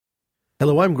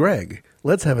Hello, I'm Greg.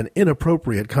 Let's have an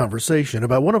inappropriate conversation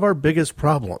about one of our biggest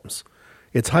problems.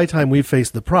 It's high time we face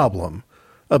the problem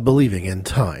of believing in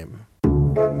time.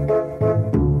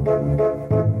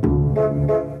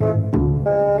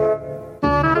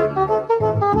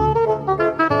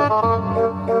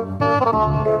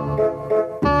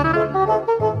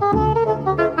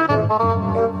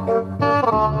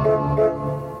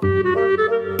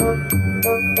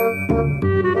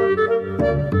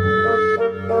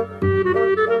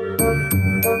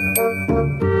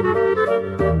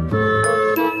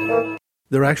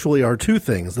 There actually are two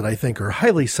things that I think are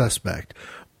highly suspect,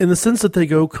 in the sense that they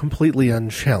go completely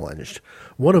unchallenged.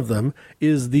 One of them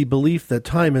is the belief that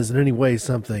time is in any way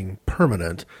something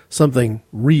permanent, something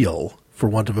real, for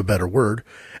want of a better word,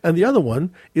 and the other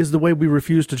one is the way we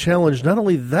refuse to challenge not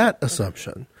only that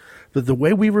assumption, but the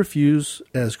way we refuse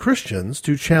as Christians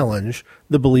to challenge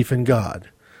the belief in God.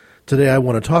 Today I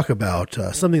want to talk about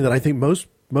something that I think most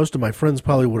of my friends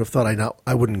probably would have thought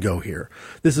I wouldn't go here.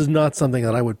 This is not something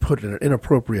that I would put in an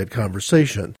inappropriate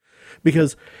conversation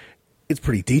because it's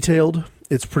pretty detailed.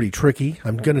 It's pretty tricky.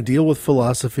 I'm going to deal with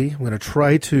philosophy. I'm going to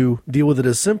try to deal with it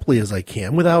as simply as I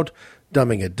can without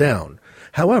dumbing it down.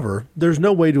 However, there's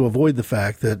no way to avoid the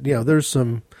fact that, there's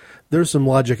some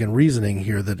logic and reasoning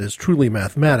here that is truly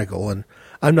mathematical, and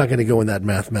I'm not going to go in that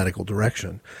mathematical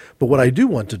direction. But what I do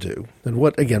want to do, and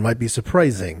what, again, might be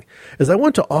surprising, is I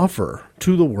want to offer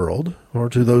to the world, or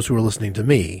to those who are listening to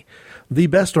me, the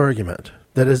best argument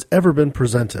that has ever been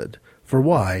presented for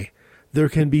why there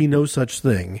can be no such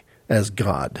thing as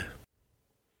God.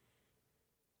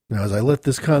 Now, as I let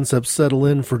this concept settle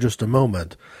in for just a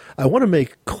moment, I want to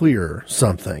make clear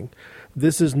something.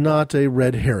 This is not a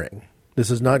red herring.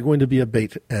 This is not going to be a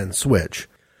bait and switch.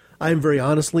 I am very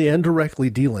honestly and directly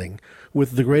dealing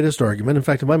with the greatest argument, in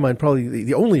fact, in my mind, probably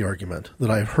the only argument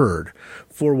that I've heard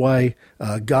for why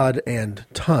God and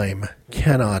time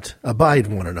cannot abide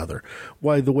one another,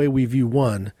 why the way we view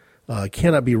one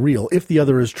cannot be real if the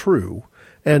other is true,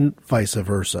 and vice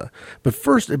versa. But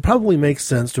first, it probably makes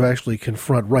sense to actually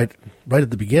confront right at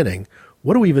the beginning,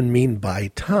 what do we even mean by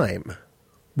time?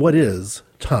 What is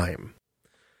time?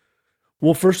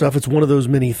 Well, first off, it's one of those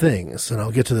many things, and I'll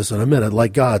get to this in a minute,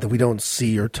 like God, that we don't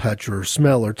see or touch or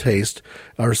smell or taste.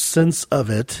 Our sense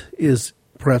of it is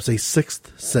perhaps a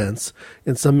sixth sense,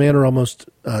 in some manner almost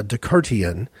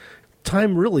Descartesian.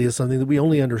 Time really is something that we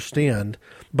only understand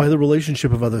by the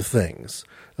relationship of other things.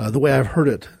 The way I've heard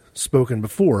it spoken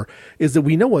before is that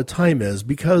we know what time is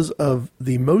because of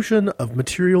the motion of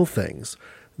material things,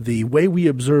 the way we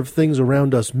observe things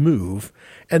around us move,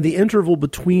 and the interval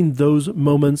between those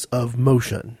moments of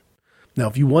motion. Now,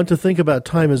 if you want to think about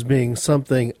time as being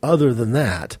something other than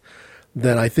that,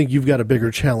 then I think you've got a bigger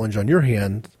challenge on your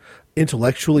hand,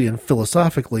 intellectually and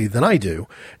philosophically, than I do,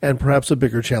 and perhaps a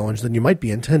bigger challenge than you might be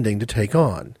intending to take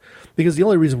on. Because the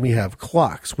only reason we have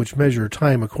clocks, which measure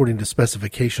time according to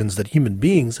specifications that human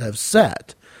beings have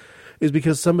set, is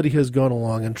because somebody has gone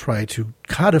along and tried to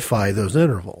codify those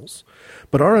intervals.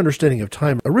 But our understanding of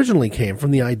time originally came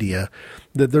from the idea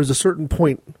that there's a certain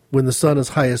point when the sun is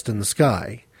highest in the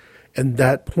sky, and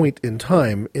that point in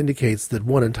time indicates that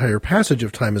one entire passage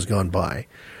of time has gone by,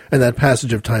 and that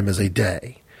passage of time is a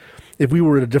day. If we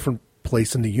were at a different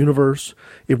place in the universe,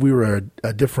 if we were at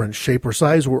a different shape or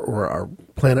size, or our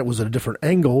planet was at a different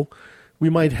angle, we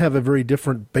might have a very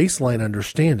different baseline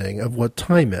understanding of what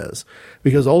time is,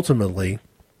 because ultimately,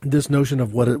 this notion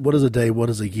of what is a day, what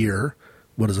is a year,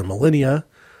 what is a millennia,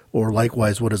 or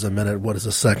likewise, what is a minute, what is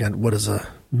a second, what is a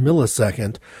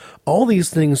millisecond, all these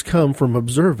things come from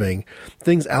observing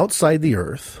things outside the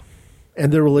earth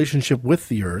and their relationship with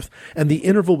the earth, and the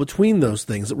interval between those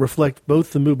things that reflect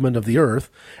both the movement of the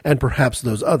earth and perhaps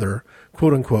those other,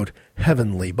 quote-unquote,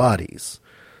 heavenly bodies.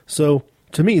 So,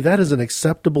 to me, that is an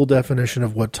acceptable definition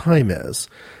of what time is,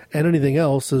 and anything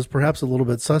else is perhaps a little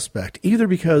bit suspect, either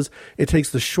because it takes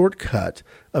the shortcut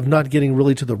of not getting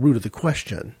really to the root of the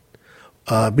question,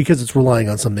 because it's relying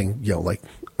on something, like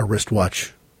a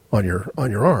wristwatch on your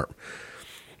arm.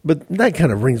 But that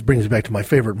kind of brings me back to my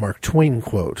favorite Mark Twain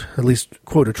quote, at least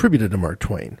quote attributed to Mark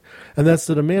Twain, and that's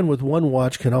that a man with one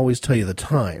watch can always tell you the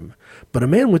time, but a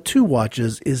man with two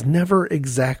watches is never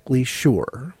exactly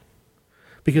sure.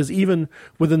 Because even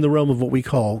within the realm of what we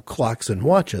call clocks and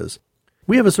watches,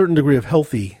 we have a certain degree of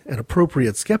healthy and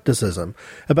appropriate skepticism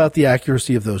about the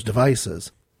accuracy of those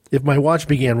devices. If my watch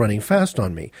began running fast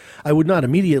on me, I would not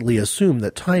immediately assume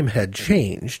that time had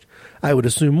changed. I would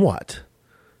assume what?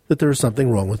 That there is something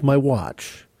wrong with my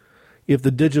watch. If the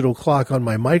digital clock on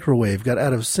my microwave got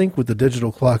out of sync with the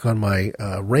digital clock on my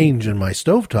range in my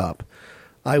stovetop,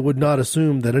 I would not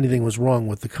assume that anything was wrong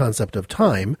with the concept of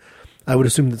time. I would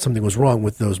assume that something was wrong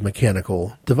with those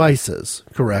mechanical devices,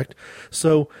 correct?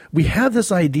 So we have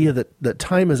this idea that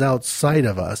time is outside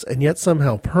of us and yet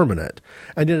somehow permanent.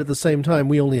 And yet at the same time,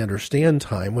 we only understand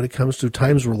time when it comes to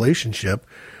time's relationship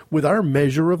with our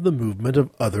measure of the movement of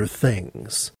other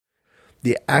things.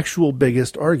 The actual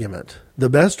biggest argument, the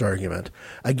best argument,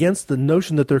 against the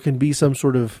notion that there can be some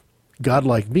sort of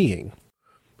godlike being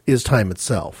is time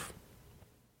itself.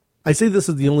 I say this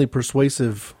is the only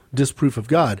persuasive disproof of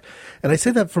God, and I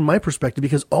say that from my perspective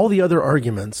because all the other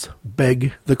arguments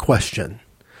beg the question.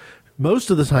 Most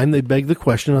of the time they beg the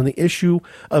question on the issue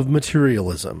of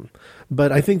materialism,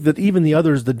 but I think that even the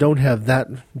others that don't have that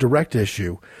direct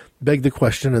issue beg the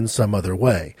question in some other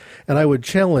way. And I would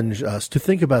challenge us to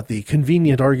think about the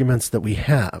convenient arguments that we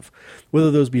have, whether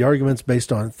those be arguments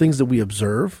based on things that we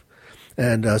observe.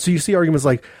 And so you see arguments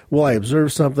like, well, I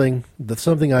observe something, the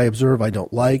something I observe I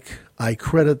don't like. I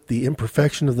credit the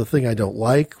imperfection of the thing I don't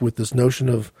like with this notion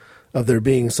of there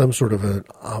being some sort of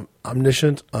an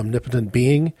omniscient, omnipotent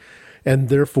being, and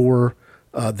therefore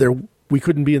we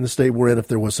couldn't be in the state we're in if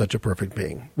there was such a perfect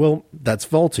being. Well, that's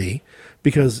faulty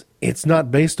because it's not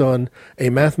based on a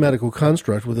mathematical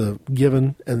construct with a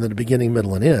given and then a beginning,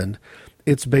 middle, and end.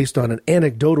 It's based on an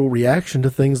anecdotal reaction to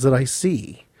things that I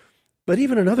see. But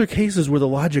even in other cases where the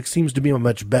logic seems to be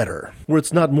much better, where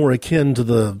it's not more akin to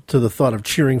the thought of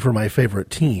cheering for my favorite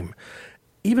team,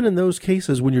 even in those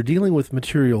cases when you're dealing with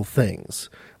material things,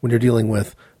 when you're dealing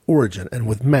with origin and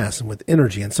with mass and with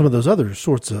energy and some of those other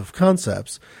sorts of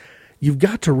concepts, you've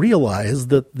got to realize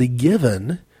that the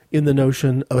given in the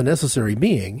notion of a necessary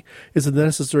being is that the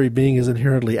necessary being is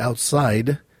inherently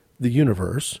outside the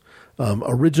universe,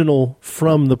 original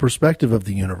from the perspective of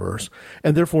the universe,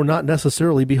 and therefore not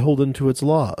necessarily beholden to its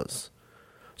laws.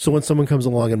 So when someone comes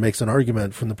along and makes an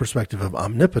argument from the perspective of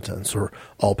omnipotence or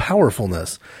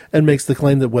all-powerfulness and makes the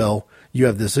claim that, well, you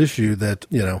have this issue that,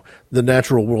 the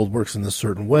natural world works in this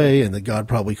certain way and that God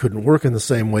probably couldn't work in the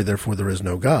same way, therefore there is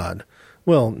no God.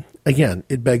 Well, again,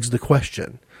 it begs the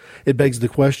question. It begs the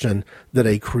question that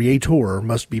a creator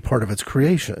must be part of its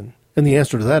creation. And the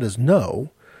answer to that is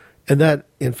no. And that,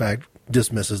 in fact,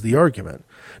 dismisses the argument.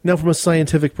 Now, from a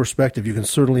scientific perspective, you can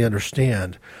certainly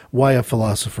understand why a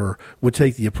philosopher would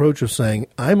take the approach of saying,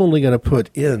 I'm only going to put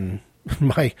in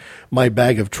my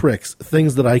bag of tricks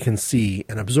things that I can see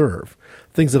and observe,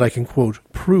 things that I can, quote,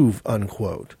 prove,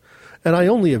 unquote. And I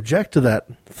only object to that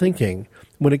thinking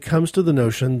when it comes to the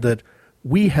notion that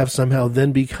we have somehow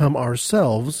then become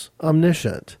ourselves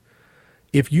omniscient.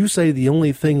 If you say the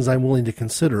only things I'm willing to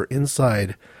consider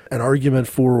inside an argument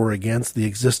for or against the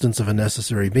existence of a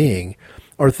necessary being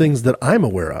are things that I'm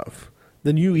aware of,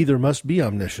 then you either must be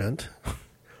omniscient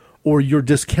or you're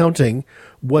discounting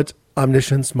what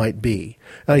omniscience might be.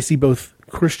 And I see both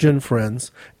Christian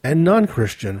friends and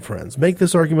non-Christian friends make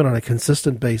this argument on a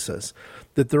consistent basis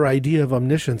that their idea of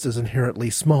omniscience is inherently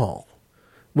small,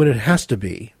 when it has to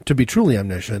be truly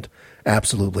omniscient,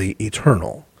 absolutely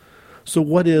eternal. So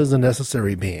what is a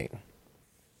necessary being?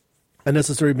 A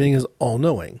necessary being is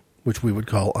all-knowing, which we would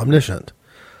call omniscient,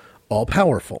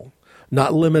 all-powerful,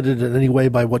 not limited in any way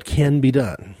by what can be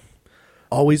done,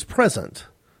 always present,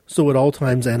 so at all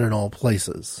times and in all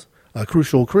places. A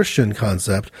crucial Christian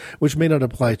concept, which may not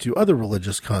apply to other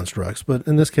religious constructs, but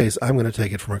in this case, I'm going to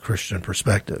take it from a Christian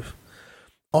perspective.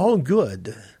 All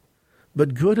good,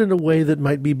 but good in a way that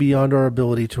might be beyond our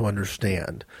ability to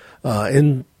understand.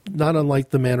 In not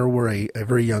unlike the manner where a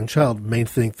very young child may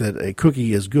think that a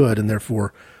cookie is good and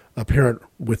therefore a parent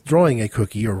withdrawing a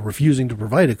cookie or refusing to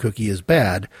provide a cookie is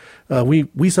bad,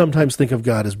 we sometimes think of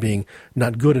God as being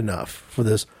not good enough for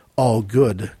this all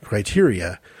good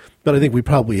criteria. But I think we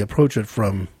probably approach it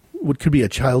from what could be a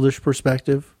childish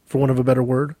perspective, for want of a better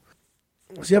word.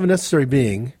 So you have a necessary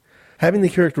being having the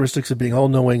characteristics of being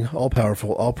all-knowing,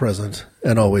 all-powerful, all-present,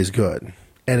 and always good.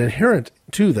 And inherent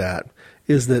to that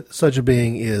is that such a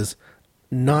being is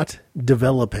not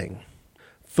developing,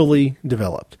 fully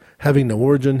developed, having no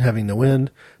origin, having no end,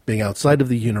 being outside of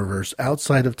the universe,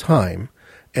 outside of time,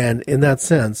 and in that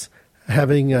sense,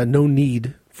 having no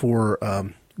need for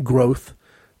growth,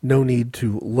 no need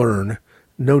to learn,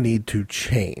 no need to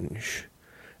change.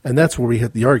 And that's where we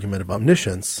hit the argument of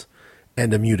omniscience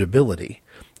and immutability.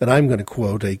 And I'm going to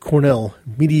quote a Cornell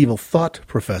medieval thought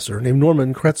professor named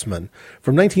Norman Kretzmann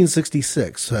from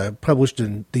 1966, published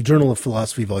in the Journal of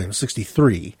Philosophy, volume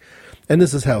 63. And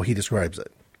this is how he describes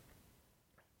it.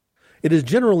 It is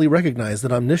generally recognized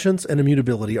that omniscience and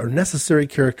immutability are necessary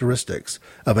characteristics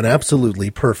of an absolutely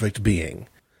perfect being.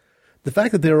 The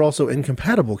fact that they are also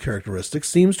incompatible characteristics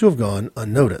seems to have gone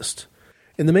unnoticed.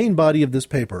 In the main body of this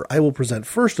paper, I will present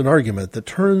first an argument that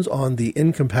turns on the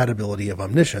incompatibility of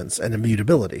omniscience and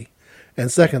immutability,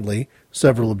 And secondly,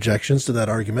 several objections to that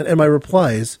argument and my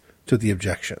replies to the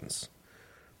objections.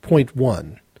 Point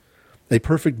 1. A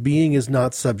perfect being is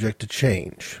not subject to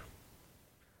change.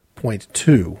 Point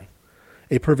 2.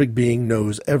 A perfect being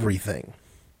knows everything.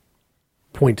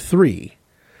 Point 3.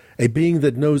 A being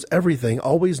that knows everything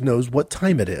always knows what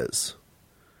time it is.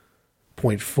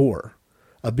 Point 4.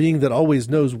 A being that always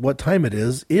knows what time it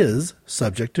is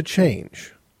subject to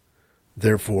change.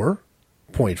 Therefore,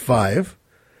 point 5.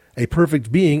 A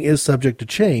perfect being is subject to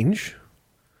change.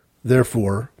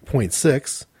 Therefore, point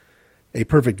 6. A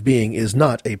perfect being is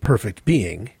not a perfect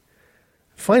being.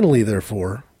 Finally,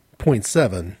 therefore, point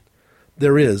 7.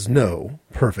 There is no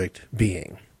perfect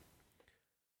being.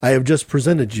 I have just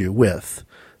presented you with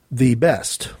the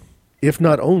best, if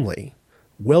not only,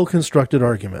 well-constructed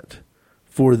argument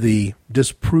for the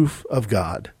disproof of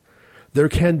God. There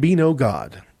can be no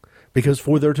God, because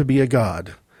for there to be a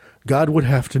God, God would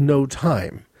have to know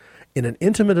time in an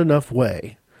intimate enough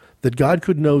way that God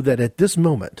could know that at this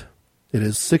moment it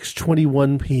is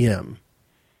 6:21 p.m.,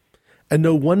 and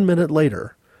know 1 minute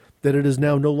later that it is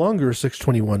now no longer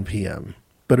 6:21 p.m.,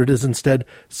 but it is instead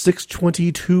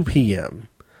 6:22 p.m.,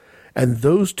 and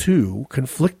those two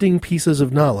conflicting pieces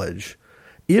of knowledge,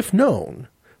 if known,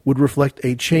 would reflect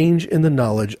a change in the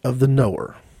knowledge of the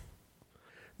knower.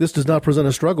 This does not present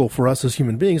a struggle for us as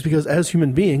human beings, because as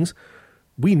human beings,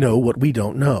 we know what we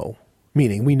don't know,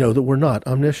 meaning we know that we're not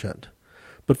omniscient.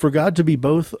 But for God to be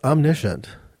both omniscient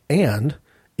and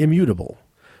immutable,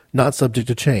 not subject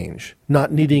to change,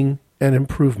 not needing an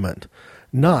improvement,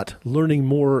 not learning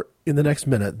more in the next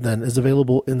minute than is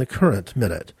available in the current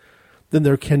minute, then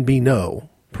there can be no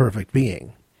perfect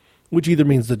being, which either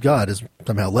means that God is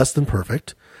somehow less than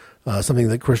perfect, something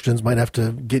that Christians might have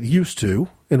to get used to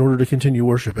in order to continue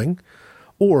worshiping,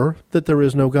 or that there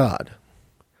is no God,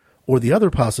 or the other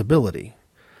possibility,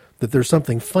 that there's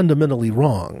something fundamentally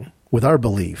wrong with our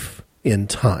belief in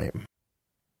time.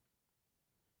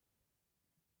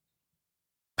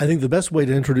 I think the best way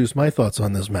to introduce my thoughts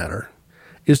on this matter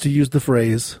is to use the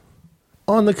phrase,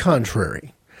 "on the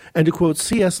contrary," and to quote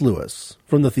C.S. Lewis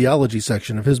from the theology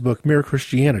section of his book Mere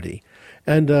Christianity,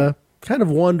 and kind of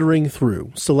wandering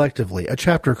through, selectively, a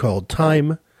chapter called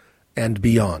Time and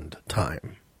Beyond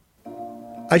Time.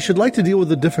 I should like to deal with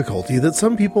the difficulty that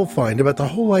some people find about the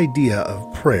whole idea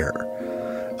of prayer.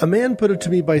 A man put it to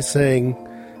me by saying,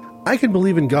 "I can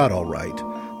believe in God all right,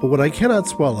 but what I cannot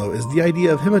swallow is the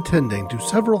idea of him attending to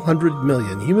several 100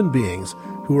 million human beings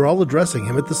who are all addressing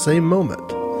him at the same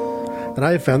moment." And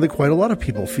I have found that quite a lot of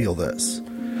people feel this.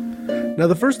 Now,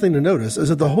 the first thing to notice is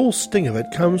that the whole sting of it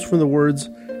comes from the words,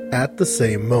 "at the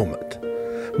same moment."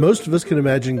 Most of us can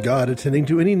imagine God attending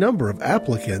to any number of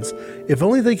applicants if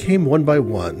only they came one by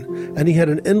one, and he had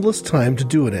an endless time to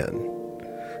do it in.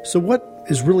 So what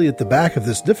is really at the back of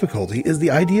this difficulty is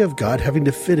the idea of God having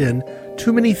to fit in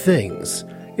too many things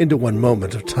into one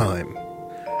moment of time.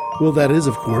 Well, that is,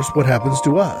 of course, what happens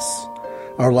to us.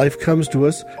 Our life comes to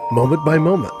us moment by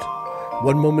moment.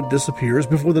 One moment disappears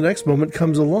before the next moment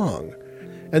comes along,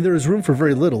 and there is room for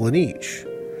very little in each.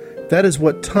 That is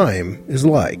what time is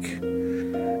like.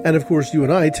 And of course, you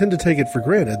and I tend to take it for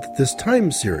granted that this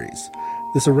time series,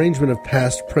 this arrangement of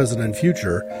past, present, and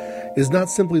future, is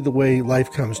not simply the way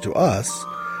life comes to us,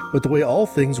 but the way all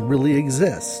things really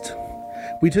exist.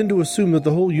 We tend to assume that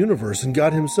the whole universe and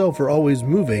God himself are always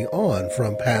moving on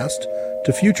from past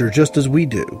to future just as we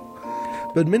do.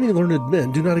 But many learned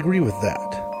men do not agree with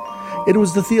that. It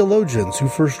was the theologians who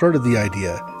first started the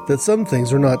idea that some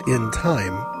things are not in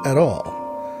time at all.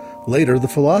 Later, the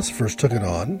philosophers took it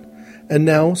on, and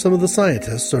now some of the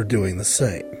scientists are doing the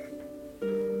same.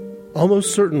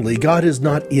 Almost certainly, God is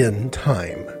not in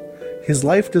time. His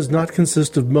life does not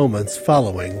consist of moments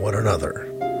following one another.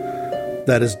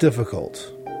 That is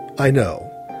difficult. I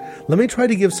know. Let me try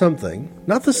to give something,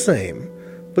 not the same,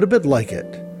 but a bit like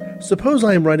it. Suppose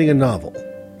I am writing a novel.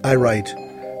 I write,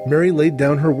 "Mary laid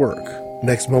down her work.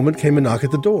 Next moment came a knock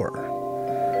at the door."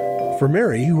 For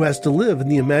Mary, who has to live in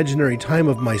the imaginary time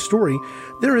of my story,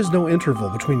 there is no interval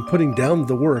between putting down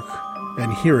the work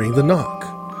and hearing the knock.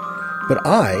 But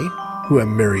I, who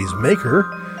am Mary's maker,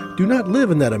 do not live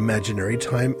in that imaginary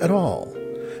time at all.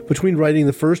 Between writing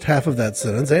the first half of that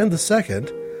sentence and the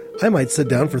second, I might sit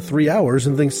down for 3 hours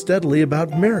and think steadily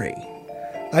about Mary.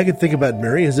 I could think about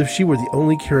Mary as if she were the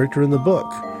only character in the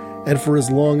book, and for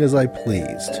as long as I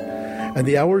pleased. And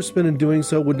the hours spent in doing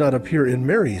so would not appear in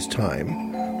Mary's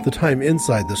time, the time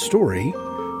inside the story,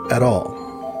 at all.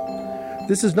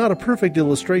 This is not a perfect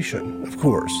illustration, of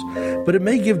course, but it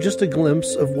may give just a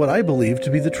glimpse of what I believe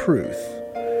to be the truth.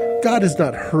 God is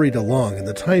not hurried along in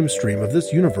the time stream of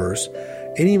this universe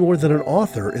any more than an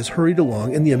author is hurried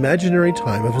along in the imaginary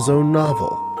time of his own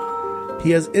novel.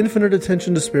 He has infinite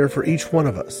attention to spare for each one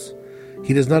of us.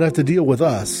 He does not have to deal with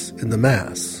us in the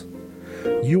mass.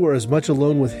 You are as much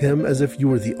alone with him as if you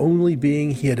were the only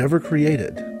being he had ever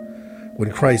created.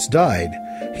 When Christ died,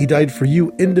 he died for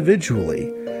you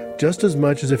individually, just as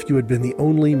much as if you had been the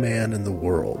only man in the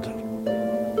world.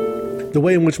 The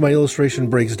way in which my illustration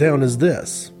breaks down is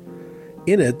this.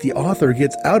 In it, the author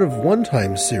gets out of one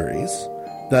time series,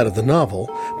 that of the novel,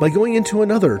 by going into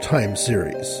another time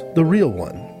series, the real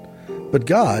one. But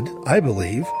God, I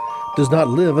believe, does not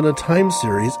live in a time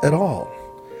series at all.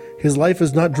 His life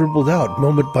is not dribbled out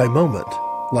moment by moment,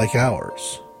 like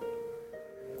ours.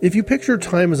 If you picture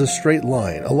time as a straight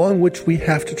line along which we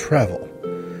have to travel,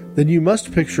 then you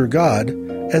must picture God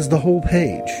as the whole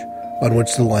page on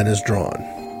which the line is drawn.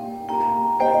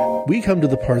 We come to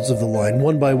the parts of the line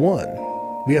one by one.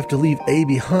 We have to leave A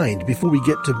behind before we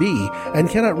get to B, and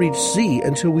cannot reach C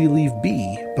until we leave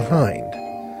B behind.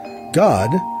 God,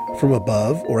 from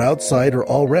above or outside or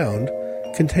all round,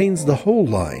 contains the whole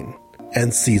line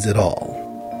and sees it all.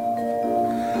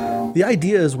 The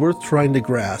idea is worth trying to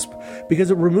grasp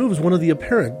because it removes one of the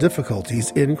apparent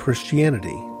difficulties in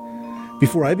Christianity.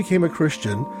 Before I became a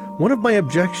Christian, one of my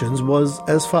objections was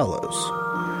as follows.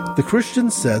 The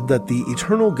Christians said that the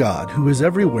eternal God, who is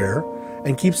everywhere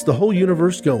and keeps the whole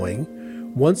universe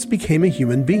going, once became a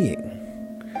human being.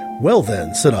 Well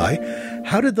then, said I,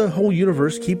 how did the whole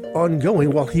universe keep on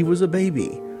going while he was a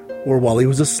baby, or while he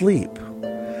was asleep?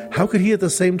 How could he at the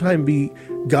same time be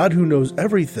God who knows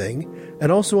everything,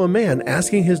 and also a man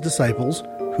asking his disciples,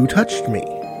 "Who touched me?"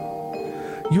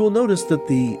 You will notice that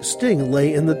the sting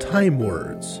lay in the time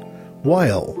words,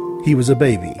 while he was a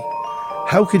baby.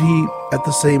 How could he at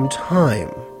the same time?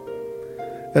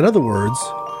 In other words,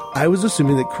 I was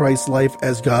assuming that Christ's life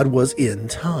as God was in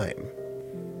time,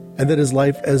 and that his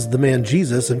life as the man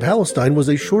Jesus in Palestine was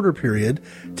a shorter period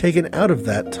taken out of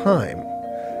that time,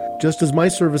 just as my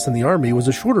service in the army was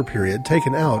a shorter period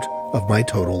taken out of my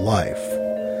total life.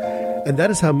 And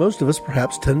that is how most of us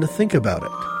perhaps tend to think about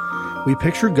it. We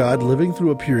picture God living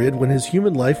through a period when his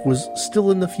human life was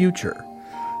still in the future,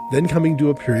 then coming to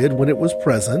a period when it was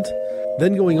present,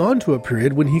 then going on to a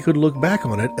period when he could look back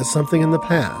on it as something in the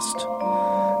past.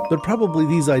 But probably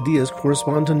these ideas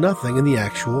correspond to nothing in the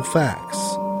actual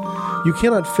facts. You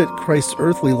cannot fit Christ's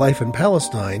earthly life in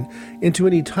Palestine into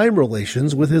any time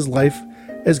relations with his life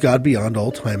as God beyond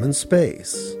all time and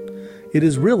space. It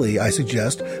is really, I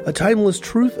suggest, a timeless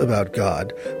truth about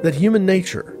God that human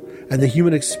nature and the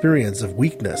human experience of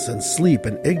weakness and sleep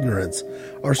and ignorance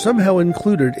are somehow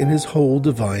included in his whole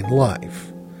divine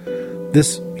life.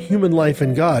 This human life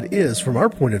in God is, from our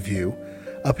point of view,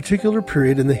 a particular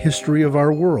period in the history of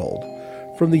our world,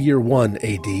 from the year 1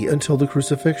 AD until the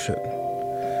crucifixion.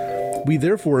 We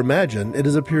therefore imagine it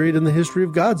is a period in the history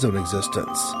of God's own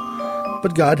existence.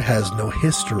 But God has no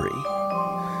history.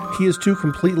 He is too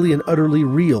completely and utterly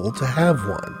real to have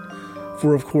one.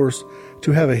 For, of course,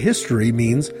 to have a history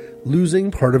means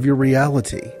losing part of your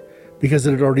reality, because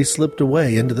it had already slipped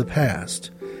away into the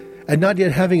past, and not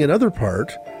yet having another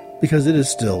part, because it is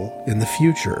still in the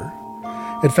future.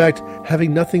 In fact,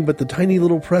 having nothing but the tiny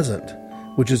little present,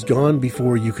 which is gone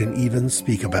before you can even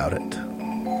speak about it.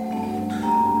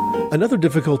 Another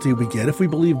difficulty we get if we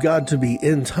believe God to be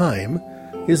in time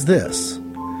is this.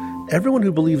 Everyone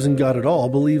who believes in God at all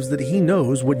believes that he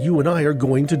knows what you and I are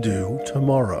going to do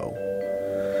tomorrow.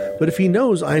 But if he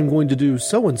knows I am going to do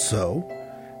so-and-so,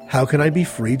 how can I be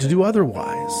free to do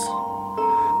otherwise?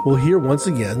 Well, here once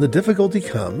again, the difficulty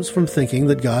comes from thinking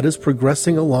that God is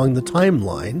progressing along the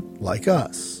timeline like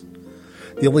us.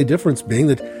 The only difference being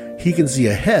that he can see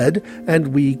ahead and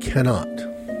we cannot.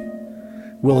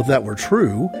 Well, if that were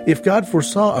true, if God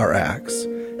foresaw our acts,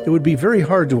 it would be very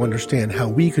hard to understand how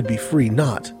we could be free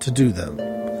not to do them.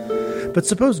 But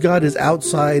suppose God is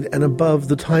outside and above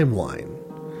the timeline.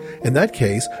 In that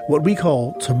case, what we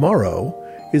call tomorrow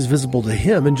is visible to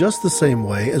him in just the same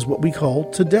way as what we call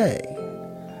today.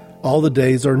 All the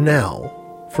days are now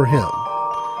for him.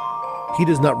 He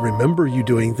does not remember you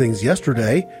doing things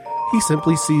yesterday. He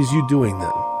simply sees you doing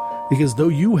them, because though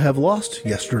you have lost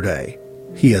yesterday,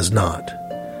 he has not.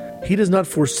 He does not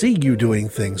foresee you doing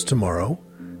things tomorrow.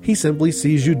 He simply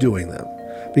sees you doing them,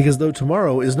 because though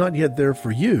tomorrow is not yet there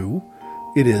for you,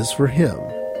 it is for him.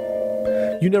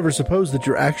 You never suppose that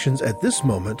your actions at this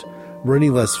moment were any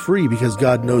less free because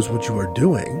God knows what you are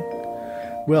doing.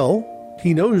 Well,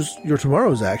 he knows your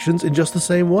tomorrow's actions in just the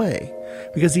same way,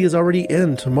 because he is already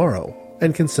in tomorrow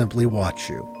and can simply watch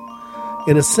you.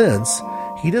 In a sense,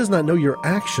 he does not know your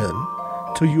action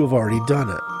till you have already done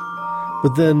it.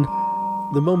 But then,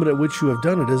 the moment at which you have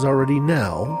done it is already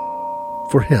now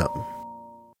for him.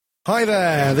 Hi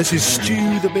there, this is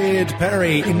Stu the Beard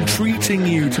Perry, entreating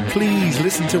you to please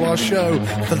listen to our show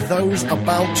For Those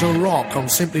About to Rock on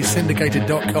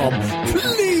simplysyndicated.com.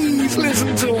 Please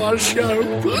listen to our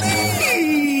show, please!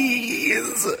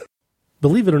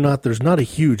 Believe it or not, there's not a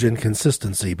huge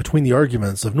inconsistency between the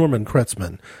arguments of Norman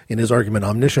Kretzmann in his argument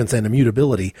Omniscience and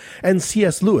Immutability and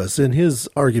C.S. Lewis in his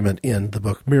argument in the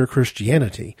book Mere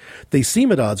Christianity. They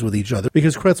seem at odds with each other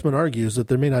because Kretzmann argues that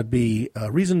there may not be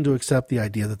a reason to accept the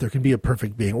idea that there can be a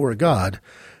perfect being or a God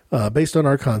based on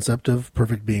our concept of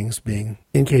perfect beings being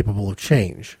incapable of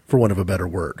change, for want of a better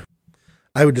word.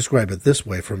 I would describe it this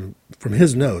way from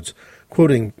his notes,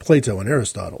 quoting Plato and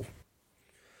Aristotle.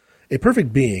 A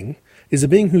perfect being is a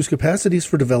being whose capacities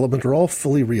for development are all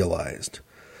fully realized.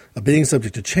 A being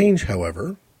subject to change,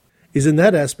 however, is in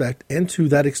that aspect and to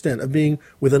that extent a being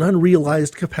with an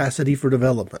unrealized capacity for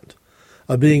development,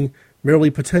 a being merely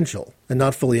potential and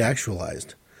not fully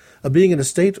actualized, a being in a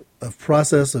state of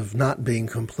process of not being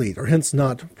complete, or hence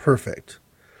not perfect.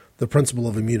 The principle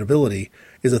of immutability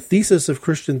is a thesis of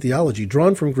Christian theology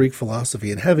drawn from Greek philosophy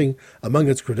and having among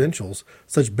its credentials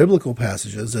such biblical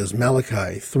passages as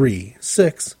Malachi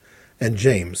 3:6 and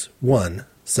James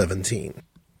 1:17.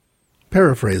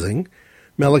 Paraphrasing,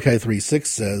 Malachi 3:6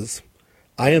 says,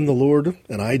 I am the Lord,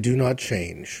 and I do not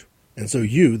change, and so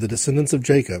you, the descendants of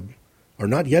Jacob, are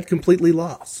not yet completely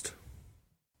lost.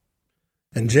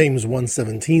 And James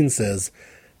 1:17 says,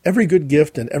 Every good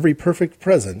gift and every perfect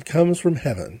present comes from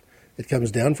heaven. It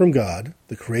comes down from God,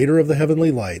 the creator of the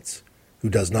heavenly lights, who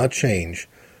does not change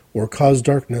or cause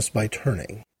darkness by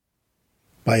turning.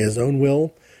 By his own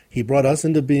will, he brought us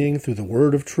into being through the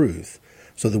word of truth,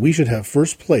 so that we should have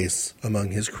first place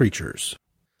among his creatures.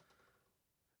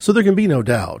 So there can be no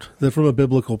doubt that from a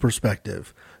biblical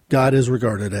perspective, God is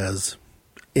regarded as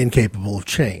incapable of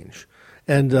change.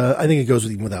 And I think it goes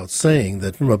even without saying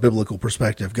that from a biblical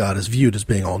perspective, God is viewed as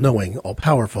being all-knowing,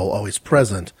 all-powerful, always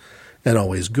present, and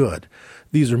always good.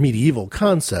 These are medieval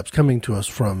concepts coming to us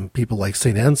from people like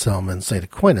St. Anselm and St.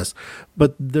 Aquinas,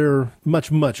 but they're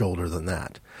much, much older than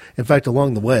that. In fact,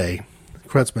 along the way,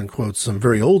 Kretzmann quotes some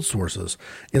very old sources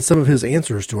in some of his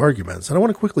answers to arguments, and I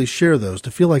want to quickly share those to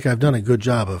feel like I've done a good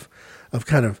job of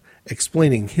kind of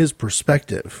explaining his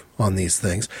perspective on these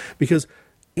things, because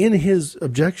in his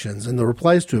objections and the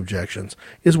replies to objections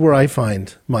is where I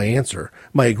find my answer,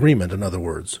 my agreement, in other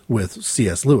words, with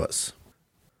C.S. Lewis.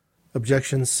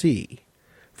 Objection C.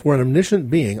 For an omniscient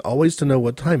being always to know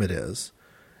what time it is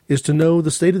to know the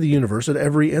state of the universe at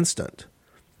every instant.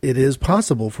 It is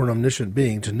possible for an omniscient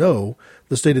being to know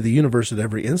the state of the universe at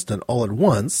every instant all at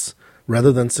once,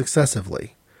 rather than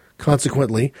successively.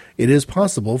 Consequently, it is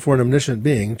possible for an omniscient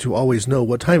being to always know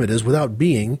what time it is without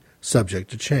being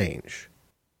subject to change.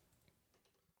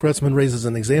 Kretzmann raises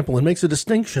an example and makes a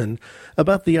distinction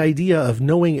about the idea of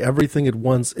knowing everything at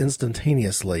once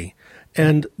instantaneously,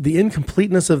 and the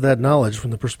incompleteness of that knowledge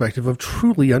from the perspective of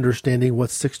truly understanding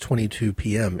what 6:22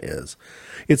 p.m. is.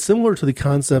 It's similar to the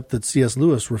concept that C.S.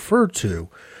 Lewis referred to.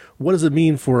 What does it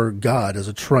mean for God as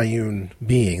a triune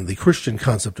being, the Christian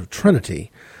concept of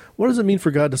Trinity? What does it mean for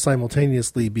God to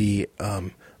simultaneously be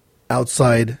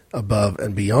outside, above,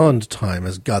 and beyond time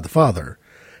as God the Father,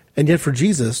 and yet for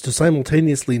Jesus to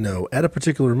simultaneously know at a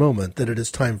particular moment that it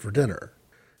is time for dinner?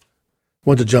 I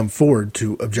want to jump forward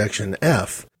to Objection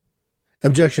F.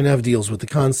 Objection F deals with the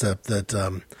concept that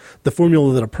the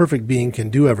formula that a perfect being can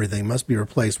do everything must be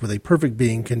replaced with a perfect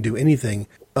being can do anything,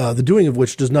 the doing of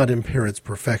which does not impair its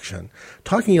perfection.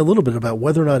 Talking a little bit about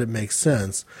whether or not it makes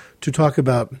sense to talk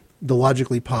about the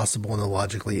logically possible and the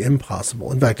logically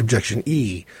impossible. In fact, Objection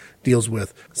E deals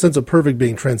with, since a perfect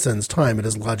being transcends time, it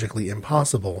is logically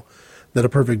impossible that a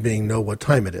perfect being know what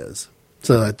time it is.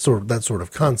 So that sort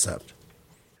of concept.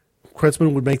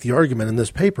 Kretzmann would make the argument in this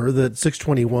paper that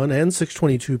 6:21 and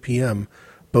 6:22 p.m.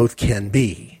 both can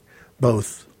be,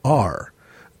 both are.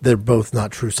 They're both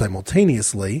not true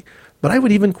simultaneously, but I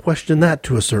would even question that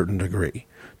to a certain degree.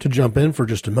 To jump in for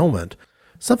just a moment,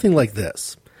 something like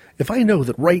this. If I know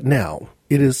that right now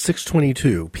it is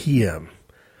 6:22 p.m.,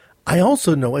 I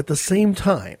also know at the same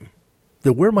time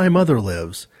that where my mother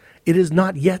lives, it is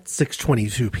not yet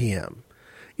 6:22 p.m.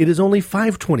 It is only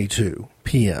 5:22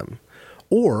 p.m.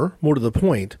 Or, more to the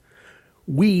point,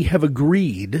 we have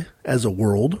agreed as a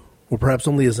world, or perhaps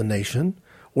only as a nation,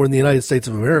 or in the United States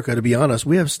of America, to be honest,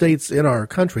 we have states in our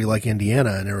country like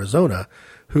Indiana and Arizona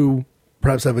who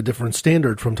perhaps have a different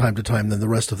standard from time to time than the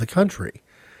rest of the country.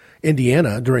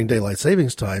 Indiana, during daylight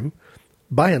savings time,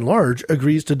 by and large,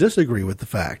 agrees to disagree with the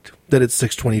fact that it's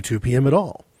 6:22 p.m. at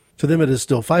all. To them, it is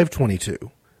still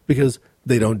 5:22 because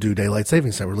they don't do daylight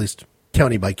savings time, or at least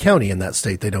county by county in that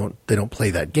state. They don't play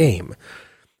that game.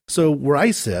 So where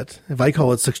I sit, if I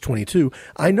call it 622,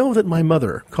 I know that my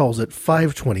mother calls it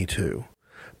 522.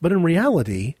 But in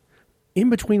reality, in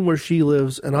between where she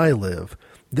lives and I live,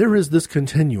 there is this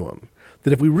continuum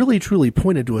that if we really truly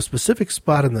pointed to a specific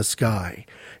spot in the sky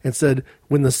and said,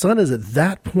 when the sun is at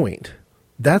that point,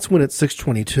 that's when it's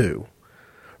 622.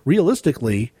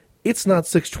 Realistically, it's not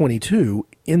 622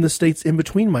 in the states in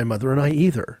between my mother and I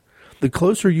either. The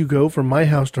closer you go from my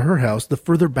house to her house, the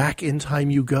further back in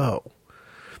time you go.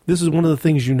 This is one of the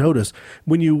things you notice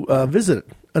when you visit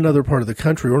another part of the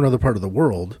country or another part of the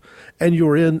world, and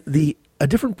you're in a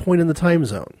different point in the time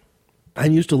zone.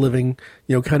 I'm used to living,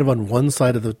 kind of on one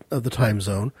side of the time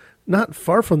zone, not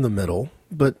far from the middle,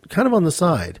 but kind of on the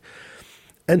side.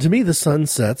 And to me, the sun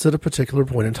sets at a particular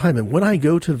point in time. And when I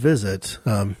go to visit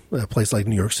a place like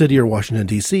New York City or Washington,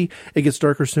 D.C., it gets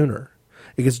darker sooner.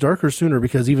 It gets darker sooner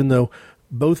because even though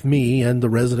both me and the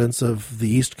residents of the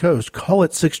East Coast call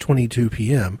it 6:22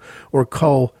 p.m. or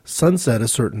call sunset a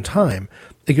certain time,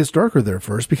 it gets darker there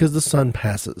first because the sun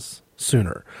passes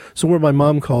sooner. So where my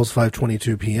mom calls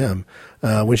 5:22 p.m.,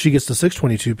 when she gets to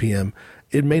 6:22 p.m.,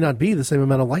 it may not be the same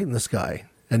amount of light in the sky,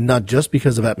 and not just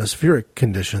because of atmospheric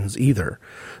conditions either.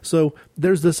 So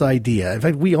there's this idea. In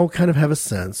fact, we all kind of have a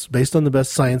sense, based on the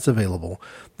best science available,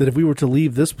 that if we were to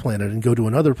leave this planet and go to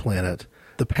another planet,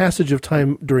 the passage of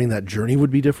time during that journey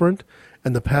would be different,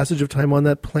 and the passage of time on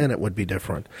that planet would be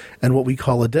different. And what we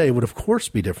call a day would, of course,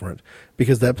 be different,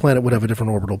 because that planet would have a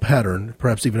different orbital pattern,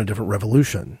 perhaps even a different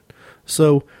revolution.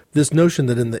 So this notion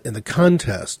that in the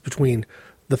contest between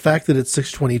the fact that it's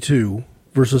 6:22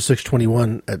 versus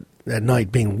 6:21 at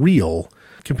night being real,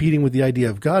 competing with the idea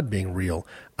of God being real,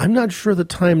 I'm not sure that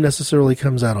time necessarily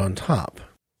comes out on top.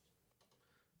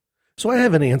 So I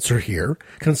have an answer here,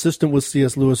 consistent with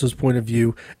C.S. Lewis's point of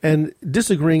view, and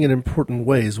disagreeing in important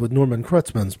ways with Norman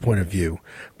Kreutzmann's point of view.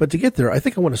 But to get there, I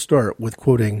think I want to start with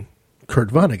quoting Kurt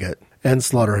Vonnegut and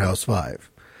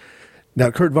Slaughterhouse-Five. Now,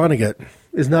 Kurt Vonnegut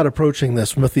is not approaching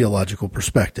this from a theological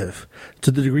perspective. To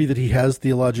the degree that he has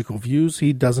theological views,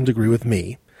 he doesn't agree with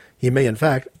me. He may, in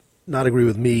fact, not agree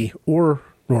with me or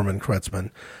Norman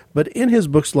Kreutzmann. But in his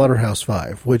book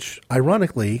Slaughterhouse-Five, which,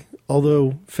 ironically,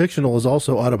 although fictional, is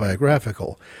also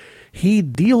autobiographical, he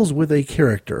deals with a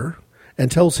character and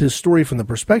tells his story from the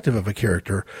perspective of a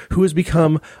character who has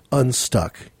become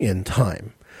unstuck in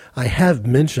time. I have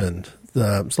mentioned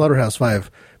the Slaughterhouse-Five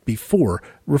before,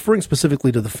 referring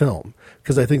specifically to the film,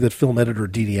 because I think that film editor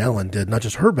Dee Dee Allen did not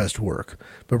just her best work,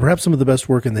 but perhaps some of the best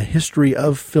work in the history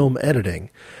of film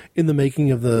editing in the making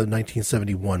of the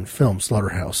 1971 film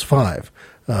Slaughterhouse-Five,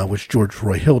 which George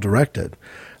Roy Hill directed.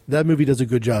 That movie does a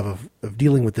good job of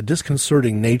dealing with the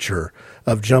disconcerting nature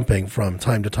of jumping from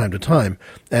time to time to time,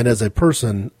 and as a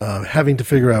person, having to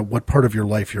figure out what part of your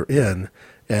life you're in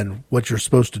and what you're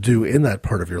supposed to do in that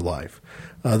part of your life.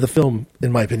 The film,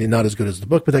 in my opinion, not as good as the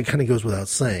book, but that kind of goes without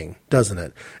saying, doesn't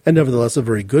it? And nevertheless, a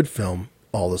very good film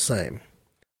all the same.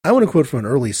 I want to quote from an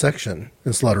early section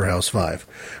in Slaughterhouse-Five,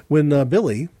 when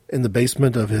Billy, in the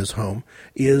basement of his home,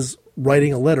 is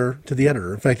writing a letter to the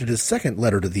editor. In fact, it is his second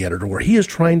letter to the editor, where he is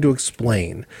trying to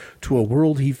explain to a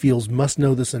world he feels must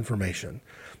know this information,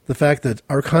 the fact that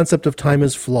our concept of time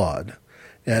is flawed,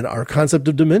 and our concept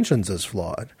of dimensions is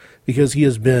flawed, because he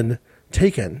has been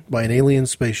taken by an alien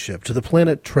spaceship to the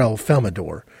planet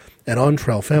Tralfamadore, and on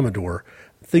Tralfamadore,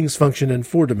 things function in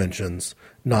 4 dimensions,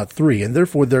 not 3, and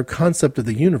therefore their concept of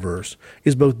the universe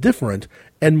is both different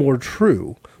and more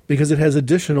true, because it has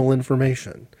additional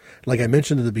information. Like I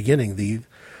mentioned at the beginning,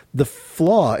 the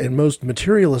flaw in most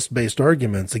materialist-based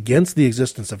arguments against the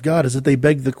existence of God is that they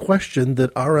beg the question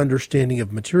that our understanding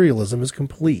of materialism is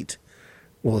complete.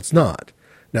 Well, it's not.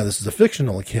 Now, this is a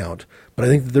fictional account, but I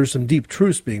think that there's some deep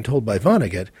truths being told by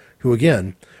Vonnegut, who,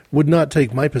 again, would not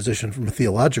take my position from a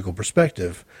theological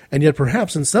perspective, and yet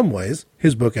perhaps in some ways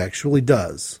his book actually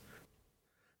does.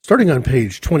 Starting on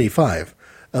page 25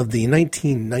 of the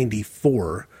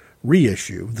 1994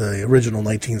 reissue, the original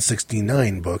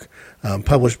 1969 book,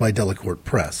 published by Delacorte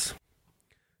Press.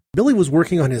 Billy was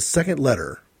working on his second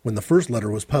letter when the first letter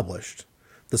was published.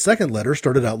 The second letter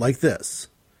started out like this.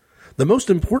 The most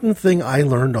important thing I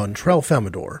learned on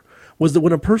Tralfamadore was that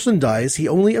when a person dies, he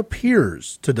only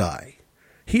appears to die.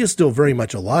 He is still very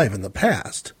much alive in the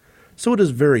past, so it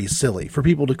is very silly for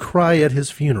people to cry at his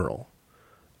funeral.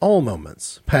 All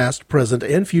moments, past, present,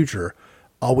 and future,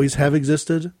 always have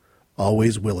existed,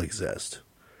 always will exist.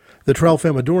 The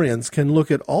Tralfamadorians can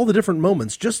look at all the different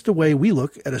moments just the way we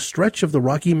look at a stretch of the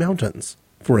Rocky Mountains,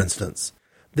 for instance.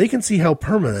 They can see how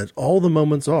permanent all the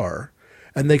moments are,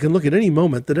 and they can look at any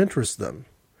moment that interests them.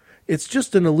 It's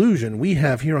just an illusion we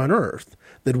have here on Earth,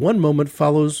 that one moment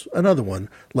follows another one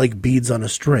like beads on a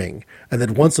string, and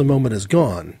that once a moment is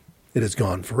gone, it is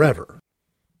gone forever.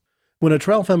 When a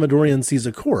Tralfamadorian sees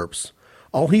a corpse,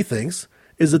 all he thinks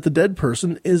is that the dead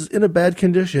person is in a bad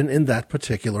condition in that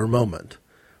particular moment,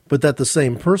 but that the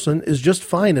same person is just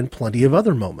fine in plenty of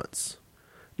other moments.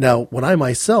 Now, when I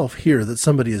myself hear that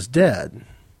somebody is dead,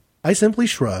 I simply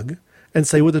shrug and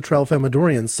say what the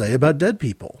Tralfamadorians say about dead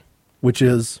people, which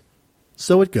is,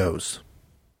 so it goes.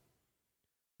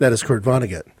 That is Kurt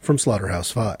Vonnegut from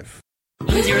Slaughterhouse-5.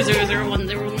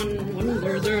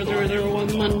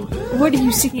 10011110011. What are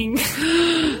you singing?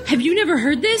 Have you never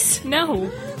heard this? No.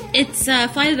 It's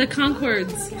Flight of the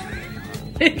Conchords.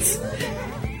 It's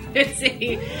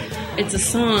a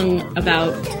song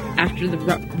about after the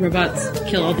robots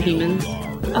kill all the humans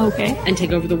Okay. and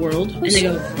take over the world, and they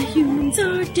go, "The humans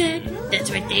are dead. That's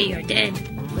right, they are dead.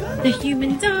 The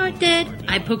humans are dead.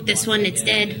 I poked this one, it's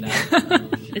dead."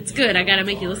 It's good. I gotta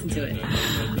make you listen to it.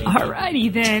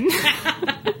 Alrighty then.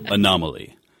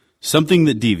 Anomaly. Something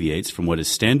that deviates from what is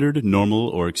standard, normal,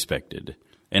 or expected.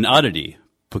 An oddity,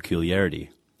 peculiarity,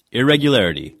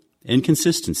 irregularity,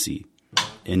 inconsistency,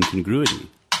 incongruity,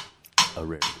 a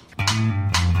rarity.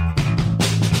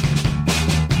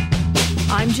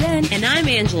 I'm Jen. And I'm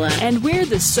Angela. And we're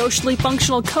the socially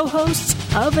functional co-hosts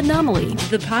of Anomaly.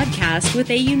 The podcast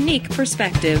with a unique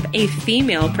perspective, a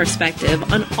female perspective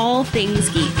on all things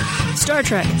geek. Star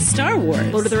Trek, Star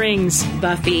Wars, Lord of the Rings,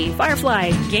 Buffy,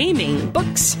 Firefly, gaming,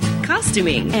 books,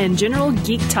 costuming, and general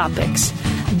geek topics.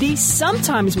 The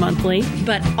sometimes monthly,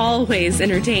 but always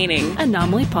entertaining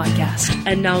Anomaly Podcast.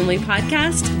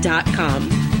 AnomalyPodcast.com.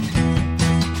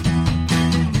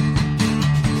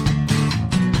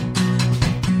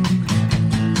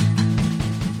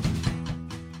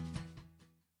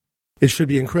 It should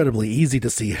be incredibly easy to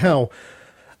see how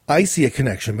I see a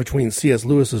connection between C.S.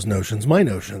 Lewis's notions, my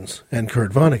notions, and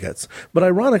Kurt Vonnegut's. But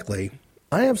ironically,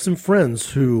 I have some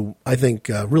friends who I think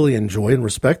really enjoy and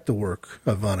respect the work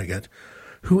of Vonnegut,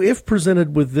 who, if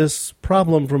presented with this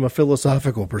problem from a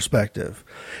philosophical perspective,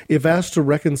 if asked to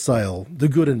reconcile the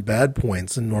good and bad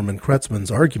points in Norman Kretzmann's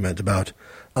argument about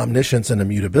omniscience and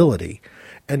immutability,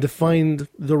 and to find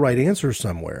the right answer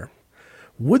somewhere,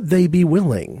 would they be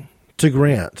willing to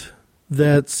grant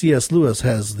that C.S. Lewis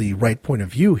has the right point of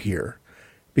view here?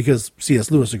 Because C.S.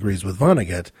 Lewis agrees with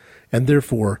Vonnegut, and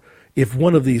therefore, if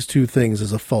one of these two things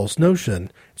is a false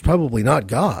notion, it's probably not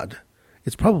God,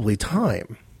 it's probably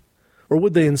time. Or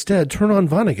would they instead turn on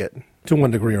Vonnegut to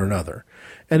one degree or another,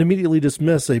 and immediately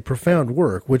dismiss a profound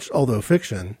work which, although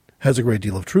fiction, has a great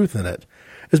deal of truth in it,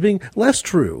 as being less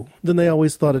true than they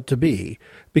always thought it to be,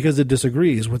 because it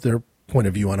disagrees with their point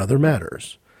of view on other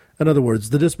matters? In other words,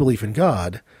 the disbelief in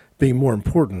God being more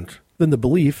important than the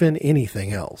belief in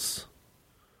anything else.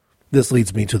 This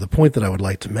leads me to the point that I would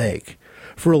like to make.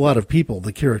 For a lot of people,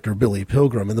 the character Billy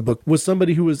Pilgrim in the book was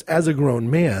somebody who was, as a grown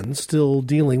man, still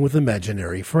dealing with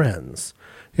imaginary friends.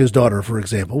 His daughter, for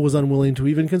example, was unwilling to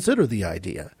even consider the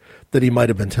idea that he might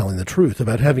have been telling the truth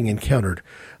about having encountered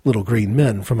little green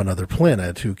men from another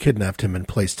planet who kidnapped him and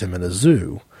placed him in a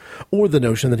zoo, or the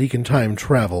notion that he can time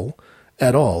travel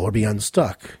at all or be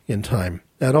unstuck in time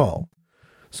at all.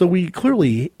 So we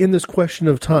clearly, in this question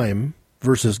of time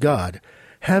versus God,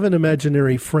 have an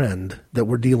imaginary friend that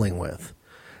we're dealing with.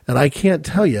 And I can't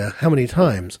tell you how many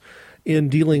times in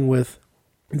dealing with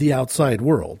the outside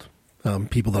world,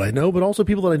 people that I know, but also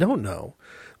people that I don't know,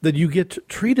 that you get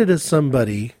treated as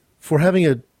somebody for having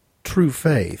a true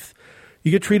faith. You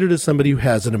get treated as somebody who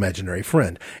has an imaginary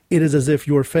friend. It is as if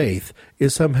your faith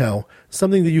is somehow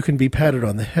something that you can be patted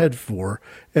on the head for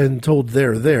and told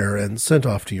there, and sent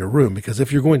off to your room. Because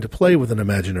if you're going to play with an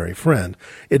imaginary friend,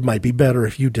 it might be better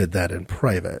if you did that in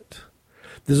private.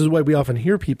 This is why we often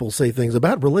hear people say things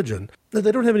about religion that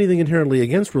they don't have anything inherently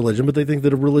against religion, but they think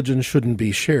that a religion shouldn't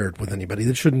be shared with anybody.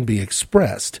 It shouldn't be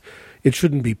expressed. It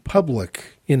shouldn't be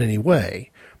public in any way,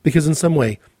 because in some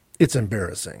way it's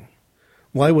embarrassing.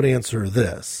 Well, I would answer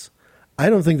this. I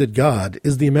don't think that God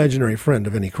is the imaginary friend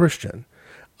of any Christian,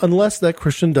 unless that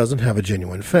Christian doesn't have a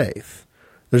genuine faith.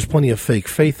 There's plenty of fake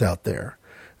faith out there.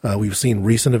 We've seen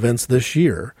recent events this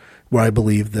year where I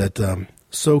believe that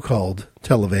so-called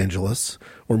televangelists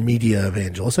or media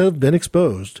evangelists have been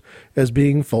exposed as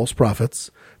being false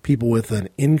prophets, people with an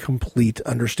incomplete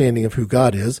understanding of who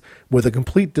God is, with a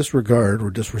complete disregard or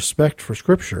disrespect for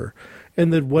Scripture,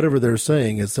 and that whatever they're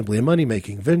saying is simply a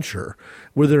money-making venture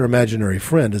where their imaginary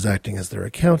friend is acting as their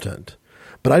accountant.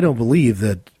 But I don't believe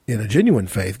that in a genuine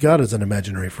faith, God is an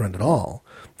imaginary friend at all,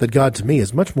 that God to me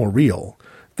is much more real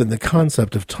than the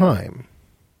concept of time.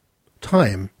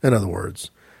 Time, in other words,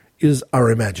 is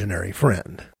our imaginary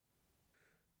friend.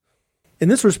 In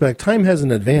this respect, time has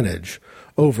an advantage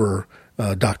over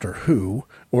Doctor Who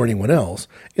or anyone else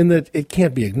in that it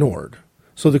can't be ignored.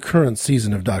 So the current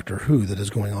season of Doctor Who that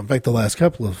is going on, in fact, the last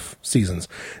couple of seasons,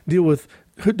 deal with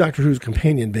Doctor Who's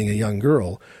companion being a young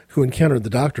girl who encountered the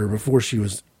Doctor before she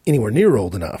was anywhere near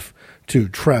old enough to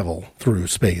travel through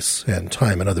space and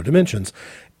time and other dimensions.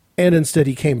 And instead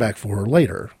he came back for her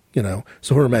later,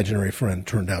 so her imaginary friend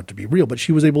turned out to be real, but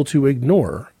she was able to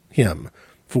ignore him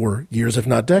for years, if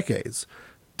not decades.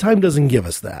 Time doesn't give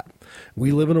us that.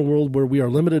 We live in a world where we are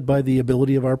limited by the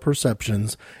ability of our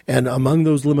perceptions, and among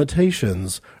those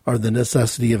limitations are the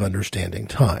necessity of understanding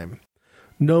time.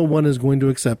 No one is going to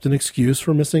accept an excuse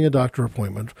for missing a doctor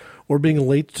appointment or being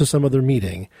late to some other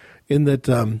meeting, in that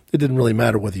it didn't really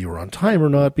matter whether you were on time or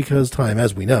not, because time,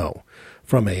 as we know,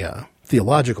 from a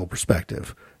theological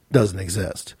perspective, doesn't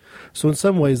exist. So in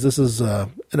some ways, this is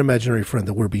an imaginary friend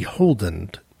that we're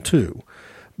beholden to.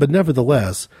 But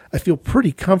nevertheless, I feel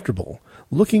pretty comfortable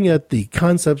looking at the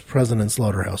concepts present in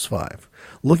Slaughterhouse-Five,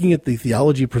 looking at the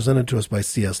theology presented to us by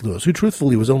C.S. Lewis, who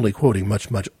truthfully was only quoting much,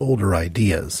 much older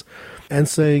ideas, and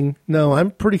saying, no,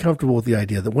 I'm pretty comfortable with the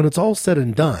idea that when it's all said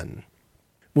and done,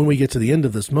 when we get to the end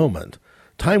of this moment,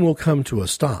 time will come to a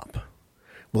stop.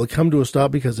 Will it come to a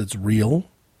stop because it's real,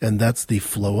 and that's the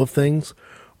flow of things?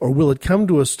 Or will it come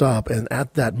to a stop, and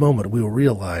at that moment we will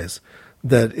realize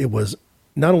that it was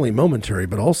not only momentary,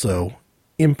 but also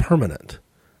impermanent,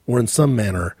 or in some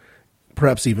manner,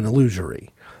 perhaps even illusory?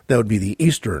 That would be the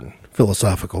Eastern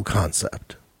philosophical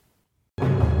concept.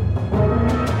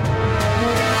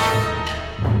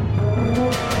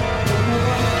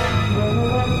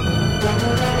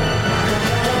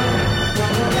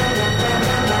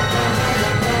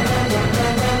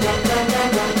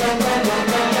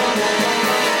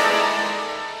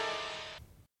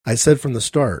 I said from the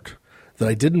start that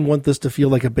I didn't want this to feel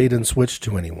like a bait and switch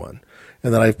to anyone,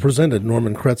 and that I've presented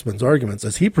Norman Kretzmann's arguments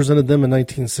as he presented them in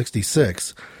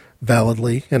 1966,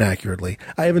 validly and accurately.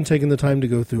 I haven't taken the time to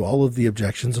go through all of the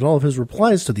objections and all of his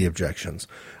replies to the objections,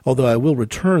 although I will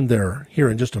return there here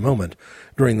in just a moment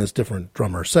during this different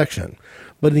drummer section.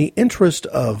 But in the interest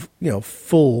of,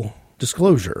 full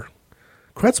disclosure,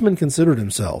 Kretzmann considered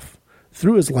himself,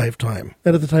 through his lifetime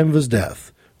and at the time of his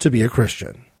death, to be a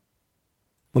Christian.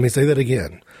 Let me say that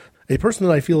again. A person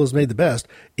that I feel has made the best,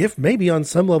 if maybe on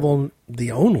some level the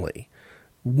only,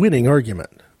 winning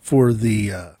argument for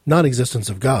the non-existence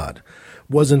of God,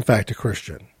 was in fact a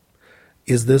Christian.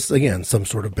 Is this, again, some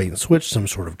sort of bait and switch, some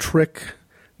sort of trick?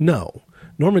 No.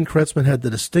 Norman Kretzmann had the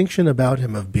distinction about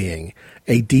him of being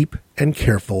a deep and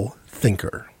careful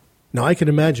thinker. Now, I can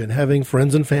imagine having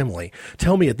friends and family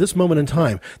tell me at this moment in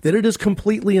time that it is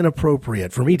completely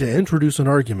inappropriate for me to introduce an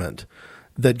argument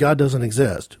that God doesn't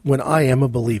exist when I am a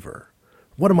believer.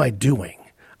 What am I doing?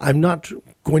 I'm not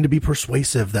going to be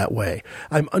persuasive that way.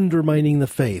 I'm undermining the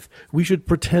faith. We should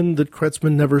pretend that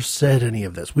Kretzmann never said any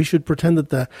of this. We should pretend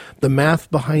that the math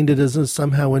behind it isn't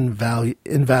somehow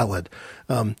invalid.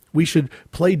 We should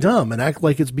play dumb and act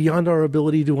like it's beyond our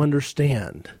ability to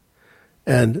understand.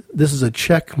 And this is a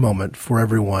check moment for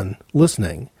everyone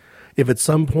listening. If at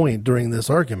some point during this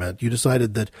argument you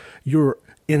decided that your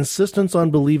insistence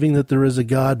on believing that there is a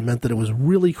God meant that it was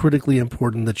really critically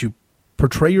important that you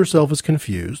portray yourself as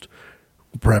confused,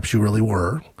 perhaps you really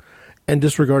were, and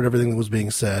disregard everything that was being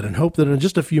said and hope that in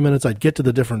just a few minutes I'd get to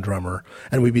the different drummer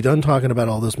and we'd be done talking about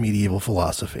all this medieval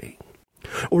philosophy.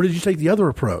 Or did you take the other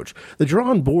approach, that you're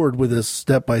on board with this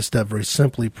step-by-step, very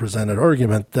simply presented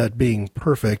argument that being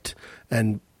perfect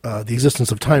and the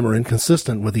existence of time are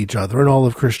inconsistent with each other, and all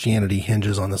of Christianity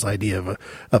hinges on this idea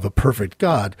of a perfect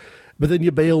God? But then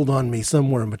you bailed on me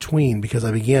somewhere in between because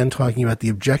I began talking about the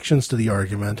objections to the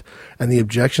argument, and the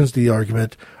objections to the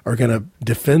argument are going to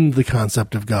defend the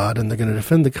concept of God, and they're going to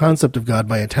defend the concept of God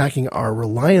by attacking our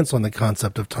reliance on the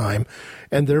concept of time.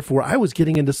 And therefore, I was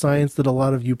getting into science that a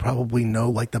lot of you probably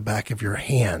know like the back of your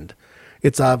hand.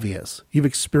 It's obvious. You've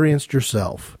experienced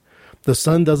yourself. The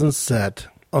sun doesn't set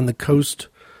on the coast,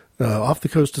 off the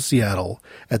coast of Seattle,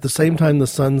 at the same time the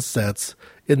sun sets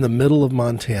in the middle of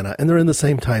Montana, and they're in the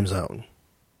same time zone.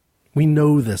 We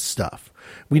know this stuff.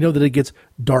 We know that it gets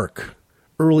dark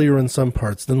earlier in some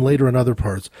parts than later in other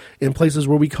parts, in places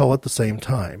where we call it the same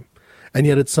time. And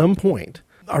yet at some point,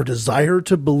 our desire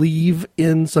to believe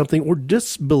in something or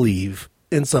disbelieve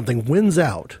in something wins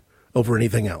out over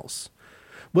anything else.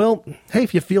 Well, hey,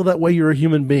 if you feel that way, you're a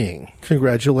human being.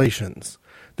 Congratulations.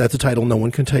 That's a title no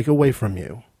one can take away from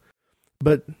you.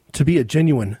 But to be a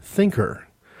genuine thinker,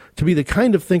 to be the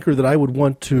kind of thinker that I would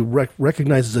want to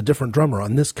recognize as a different drummer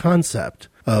on this concept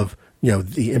of,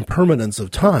 the impermanence of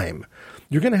time,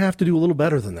 you're going to have to do a little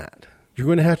better than that. You're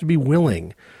going to have to be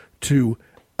willing to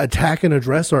attack and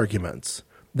address arguments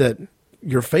that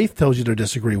your faith tells you to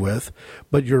disagree with,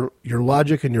 but your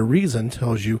logic and your reason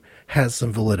tells you has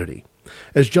some validity.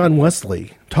 As John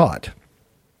Wesley taught,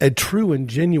 a true and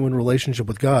genuine relationship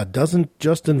with God doesn't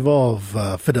just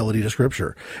involve fidelity to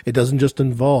Scripture. It doesn't just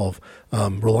involve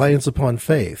reliance upon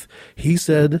faith. He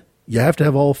said you have to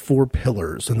have all four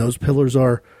pillars, and those pillars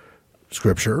are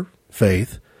Scripture,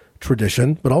 faith,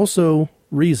 tradition, but also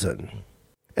reason.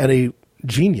 And a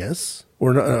genius,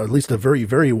 or at least a very,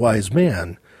 very wise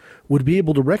man, would be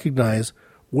able to recognize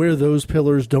where those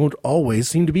pillars don't always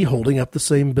seem to be holding up the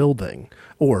same building,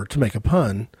 or, to make a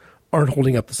pun, aren't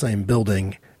holding up the same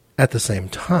building at the same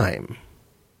time.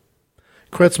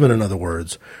 Kretzmann, in other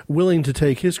words, willing to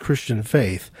take his Christian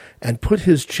faith and put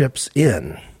his chips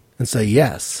in and say,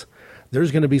 yes,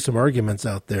 there's going to be some arguments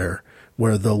out there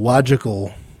where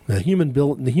the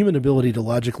human ability to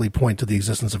logically point to the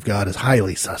existence of God is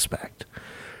highly suspect.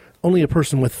 Only a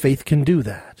person with faith can do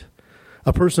that.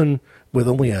 A person with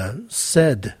only a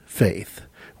said faith,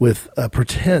 with a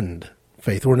pretend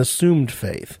faith or an assumed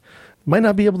faith, might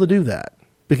not be able to do that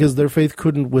because their faith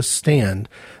couldn't withstand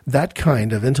that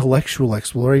kind of intellectual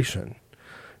exploration.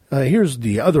 Here's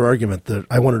the other argument that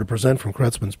I wanted to present from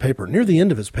Kretzmann's paper. Near the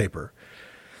end of his paper,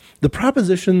 the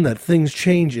proposition that things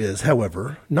change is,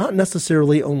 however, not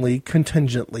necessarily only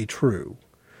contingently true.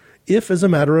 If, as a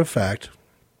matter of fact,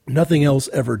 nothing else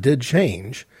ever did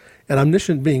change, an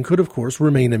omniscient being could, of course,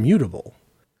 remain immutable.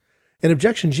 In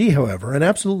Objection G, however, an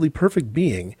absolutely perfect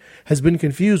being has been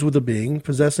confused with a being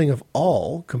possessing of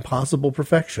all compossible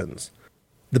perfections,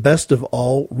 the best of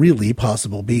all really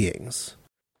possible beings.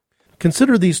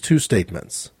 Consider these two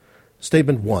statements.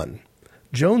 Statement 1,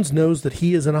 Jones knows that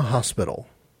he is in a hospital.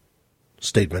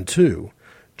 Statement 2,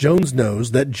 Jones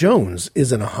knows that Jones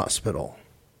is in a hospital.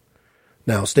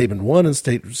 Now, Statement 1 and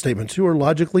Statement 2 are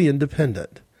logically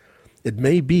independent. It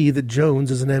may be that Jones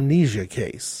is an amnesia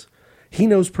case. He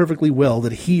knows perfectly well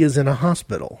that he is in a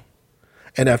hospital.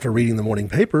 And after reading the morning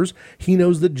papers, he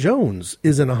knows that Jones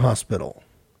is in a hospital.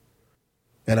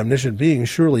 An omniscient being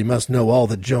surely must know all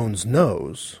that Jones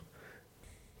knows.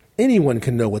 Anyone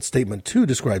can know what Statement 2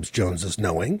 describes Jones as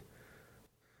knowing,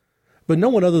 but no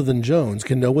one other than Jones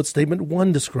can know what Statement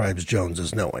 1 describes Jones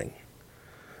as knowing.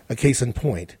 A case in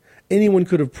point, anyone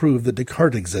could have proved that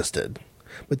Descartes existed,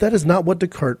 but that is not what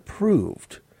Descartes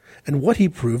proved, and what he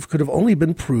proved could have only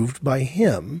been proved by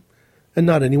him and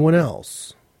not anyone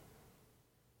else.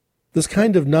 This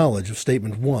kind of knowledge of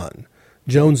Statement 1,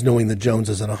 Jones knowing that Jones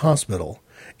is in a hospital,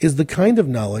 is the kind of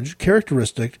knowledge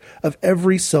characteristic of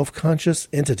every self-conscious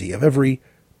entity, of every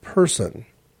person.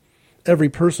 Every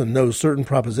person knows certain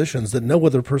propositions that no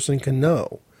other person can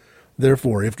know.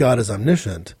 Therefore, if God is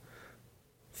omniscient,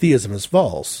 theism is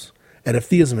false, and if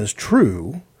theism is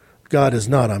true, God is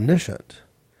not omniscient.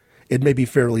 It may be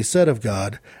fairly said of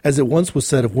God, as it once was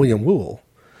said of William Whewell,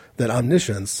 that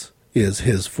omniscience is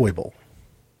his foible.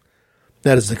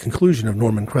 That is the conclusion of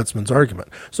Norman Kretzmann's argument.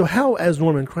 So how, as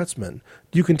Norman Kretzmann,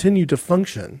 do you continue to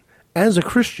function as a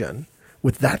Christian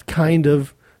with that kind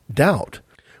of doubt,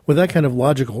 with that kind of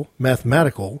logical,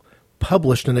 mathematical,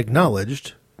 published and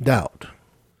acknowledged doubt?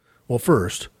 Well,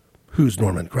 first, who's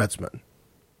Norman Kretzmann?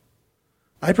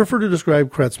 I prefer to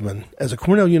describe Kretzmann as a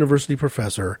Cornell University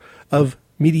professor of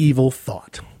medieval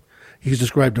thought. He's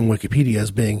described in Wikipedia as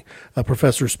being a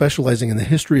professor specializing in the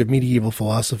history of medieval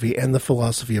philosophy and the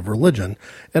philosophy of religion,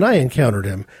 and I encountered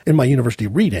him in my university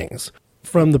readings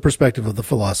from the perspective of the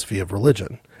philosophy of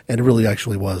religion. And it really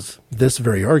actually was this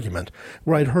very argument,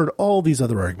 where I'd heard all these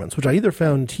other arguments, which I either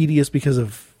found tedious because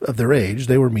of their age,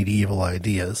 they were medieval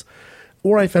ideas,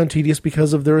 or I found tedious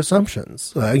because of their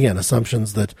assumptions.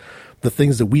 Assumptions that the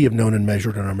things that we have known and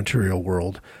measured in our material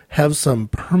world have some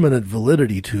permanent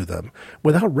validity to them,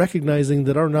 without recognizing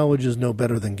that our knowledge is no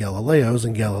better than Galileo's,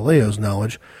 and Galileo's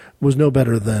knowledge was no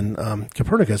better than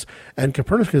Copernicus, and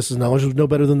Copernicus' knowledge was no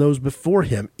better than those before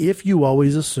him, if you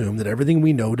always assume that everything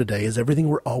we know today is everything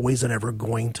we're always and ever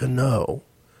going to know.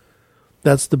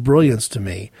 That's the brilliance to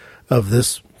me of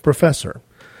this professor.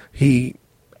 He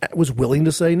was willing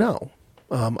to say no.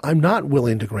 I'm not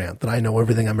willing to grant that I know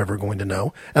everything I'm ever going to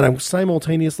know, and I'm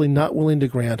simultaneously not willing to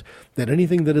grant that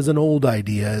anything that is an old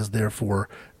idea is therefore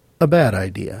a bad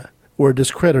idea, or a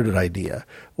discredited idea,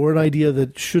 or an idea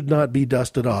that should not be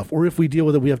dusted off, or if we deal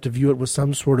with it, we have to view it with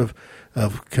some sort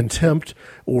of contempt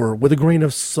or with a grain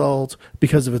of salt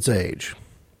because of its age.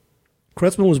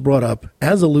 Kretzmann was brought up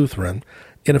as a Lutheran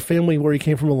in a family where he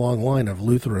came from a long line of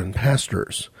Lutheran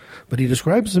pastors, but he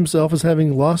describes himself as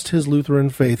having lost his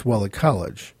Lutheran faith while at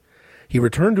college. He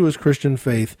returned to his Christian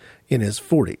faith in his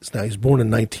 40s. Now, he's born in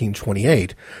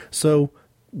 1928, so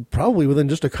probably within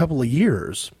just a couple of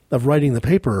years of writing the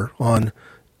paper on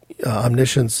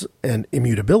omniscience and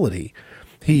immutability,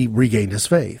 he regained his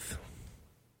faith.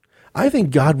 I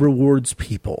think God rewards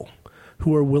people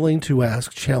who are willing to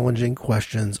ask challenging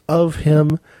questions of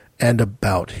him and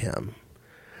about him,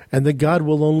 and that God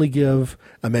will only give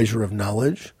a measure of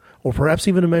knowledge, or perhaps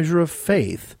even a measure of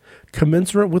faith,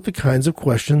 commensurate with the kinds of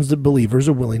questions that believers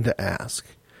are willing to ask.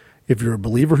 If you're a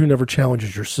believer who never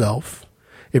challenges yourself,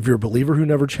 if you're a believer who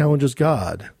never challenges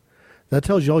God, that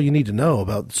tells you all you need to know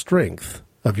about the strength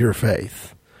of your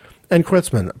faith. And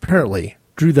Kreutzmann apparently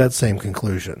drew that same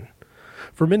conclusion.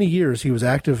 For many years, he was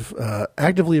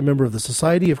actively a member of the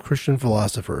Society of Christian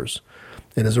Philosophers.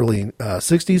 In his early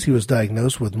 60s, he was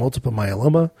diagnosed with multiple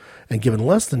myeloma and given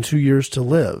less than 2 years to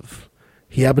live.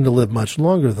 He happened to live much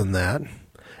longer than that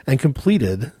and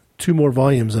completed 2 more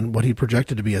volumes in what he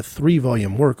projected to be a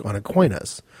 3-volume work on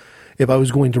Aquinas. If I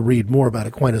was going to read more about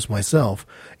Aquinas myself,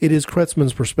 it is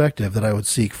Kreutzmann's perspective that I would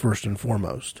seek first and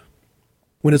foremost.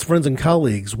 When his friends and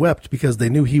colleagues wept because they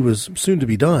knew he was soon to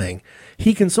be dying,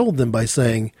 he consoled them by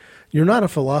saying, "You're not a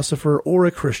philosopher or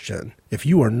a Christian if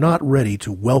you are not ready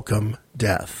to welcome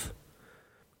death."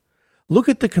 Look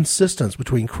at the consistency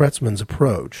between Kreutzmann's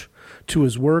approach to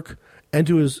his work and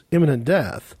to his imminent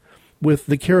death with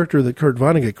the character that Kurt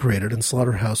Vonnegut created in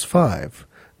Slaughterhouse-Five.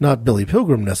 Not Billy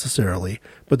Pilgrim necessarily,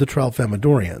 but the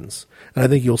Tralfamadorians. And I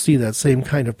think you'll see that same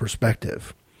kind of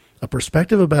perspective. A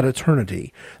perspective about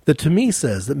eternity that to me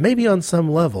says that maybe on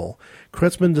some level,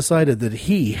 Kreutzmann decided that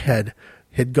he had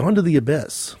gone to the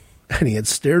abyss and he had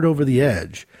stared over the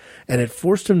edge, and it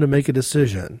forced him to make a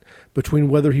decision between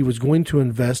whether he was going to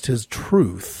invest his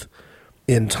truth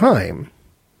in time,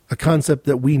 a concept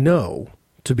that we know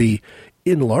to be,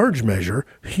 in large measure,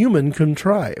 human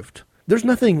contrived. There's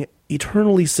nothing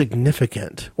eternally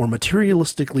significant or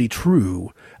materialistically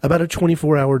true about a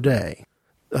 24-hour day.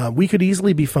 We could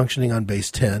easily be functioning on base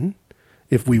 10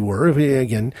 if we were.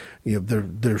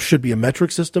 There should be a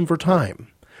metric system for time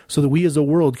so that we as a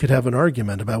world could have an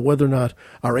argument about whether or not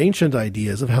our ancient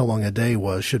ideas of how long a day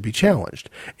was should be challenged.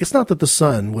 It's not that the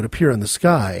sun would appear in the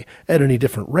sky at any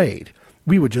different rate.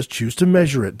 We would just choose to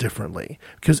measure it differently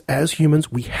because as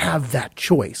humans, we have that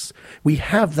choice. We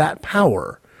have that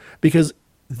power because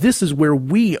this is where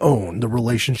we own the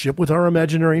relationship with our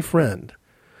imaginary friend.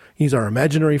 He's our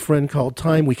imaginary friend called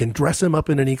time. We can dress him up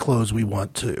in any clothes we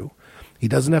want to. He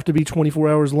doesn't have to be 24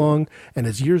 hours long, and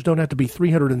his years don't have to be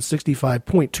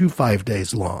 365.25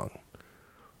 days long.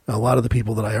 A lot of the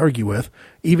people that I argue with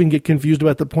even get confused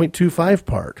about the 0.25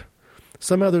 part.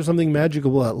 Somehow there's something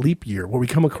magical about leap year, where we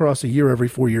come across a year every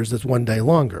 4 years that's 1 day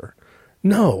longer.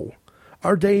 No,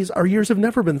 our years have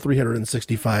never been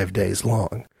 365 days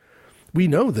long. We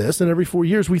know this, and every 4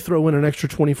 years we throw in an extra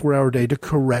 24-hour day to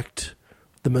correct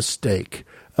the mistake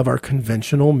of our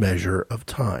conventional measure of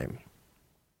time.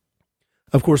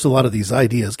 Of course, a lot of these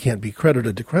ideas can't be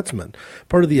credited to Kreutzmann.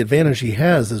 Part of the advantage he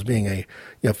has as being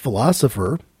a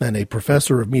philosopher and a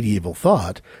professor of medieval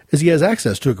thought is he has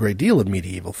access to a great deal of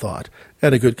medieval thought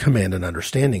and a good command and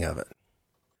understanding of it.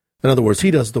 In other words,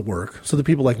 he does the work so that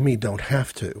people like me don't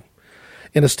have to.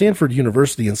 In a Stanford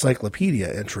University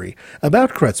encyclopedia entry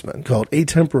about Kreutzmann called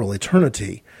Atemporal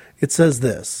Eternity, it says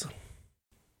this: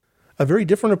 "A very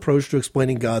different approach to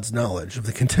explaining God's knowledge of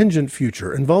the contingent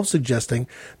future involves suggesting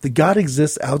that God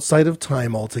exists outside of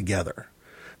time altogether.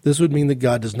 This would mean that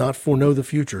God does not foreknow the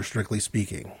future, strictly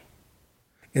speaking.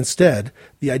 Instead,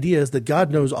 the idea is that God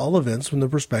knows all events from the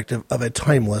perspective of a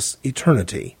timeless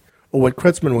eternity, or what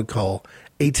Kreutzmann would call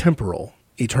atemporal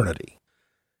eternity.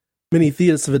 Many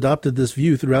theists have adopted this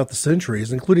view throughout the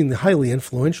centuries, including the highly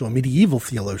influential medieval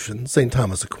theologian St.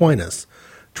 Thomas Aquinas,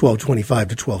 1225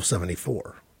 to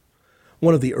 1274.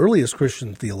 One of the earliest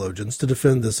Christian theologians to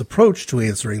defend this approach to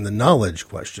answering the knowledge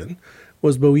question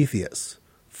was Boethius,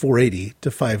 480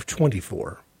 to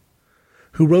 524,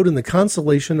 who wrote in The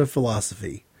Consolation of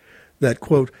Philosophy that,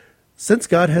 quote, "Since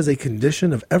God has a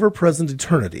condition of ever-present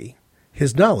eternity,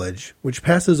 his knowledge, which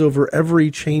passes over every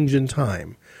change in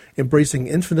time, embracing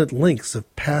infinite lengths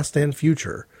of past and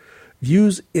future,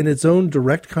 views in its own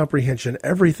direct comprehension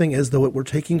everything as though it were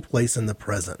taking place in the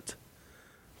present."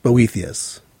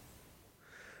 Boethius.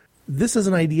 This is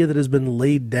an idea that has been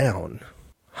laid down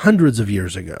hundreds of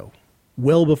years ago,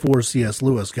 well before C.S.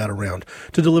 Lewis got around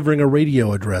to delivering a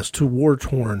radio address to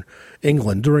war-torn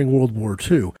England during World War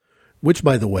II, which,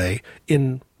 by the way,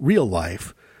 in real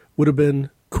life would have been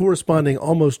corresponding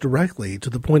almost directly to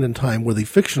the point in time where the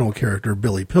fictional character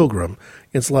Billy Pilgrim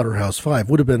in Slaughterhouse-Five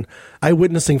would have been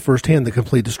eyewitnessing firsthand the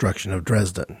complete destruction of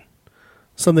Dresden.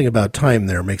 Something about time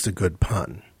there makes a good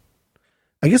pun.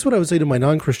 I guess what I would say to my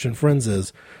non-Christian friends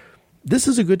is, This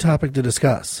is a good topic to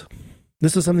discuss.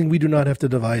 This is something we do not have to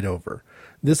divide over.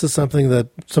 This is something that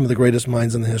some of the greatest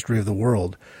minds in the history of the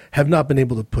world have not been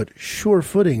able to put sure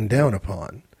footing down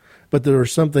upon. But there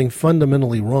is something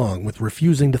fundamentally wrong with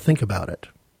refusing to think about it.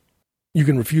 You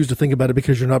can refuse to think about it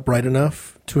because you're not bright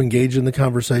enough to engage in the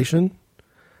conversation,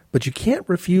 but you can't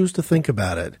refuse to think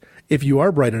about it if you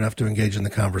are bright enough to engage in the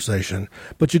conversation,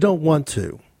 but you don't want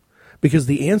to, because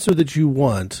the answer that you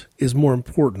want is more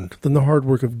important than the hard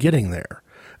work of getting there,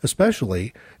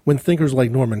 especially when thinkers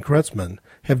like Norman Kretzmann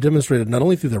have demonstrated not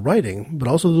only through their writing, but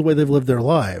also the way they've lived their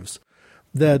lives,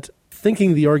 that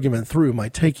thinking the argument through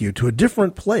might take you to a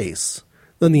different place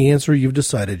than the answer you've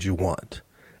decided you want.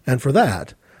 And for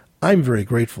that, I'm very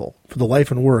grateful for the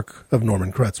life and work of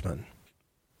Norman Kretzmann.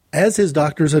 As his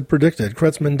doctors had predicted,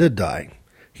 Kretzmann did die.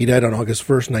 He died on August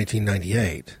 1st,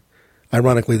 1998.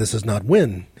 Ironically, this is not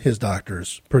when his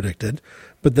doctors predicted,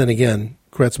 but then again,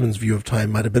 Kretzmann's view of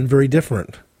time might have been very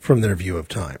different from their view of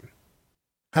time.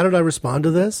 How did I respond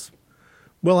to this?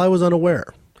 Well, I was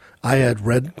unaware. I had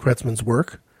read Kretzmann's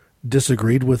work,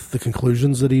 disagreed with the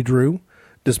conclusions that he drew,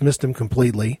 dismissed him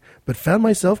completely, but found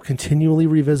myself continually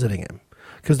revisiting him,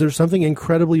 because there's something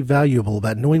incredibly valuable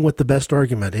about knowing what the best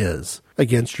argument is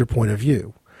against your point of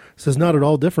view. This is not at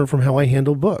all different from how I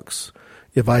handle books.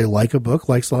 If I like a book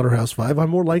like Slaughterhouse-Five, I'm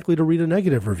more likely to read a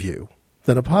negative review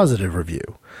than a positive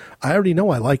review. I already know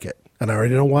I like it, and I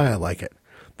already know why I like it.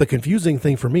 The confusing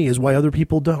thing for me is why other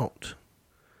people don't.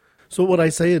 So what I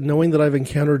say, knowing that I've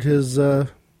encountered the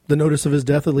notice of his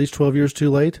death at least 12 years too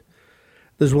late,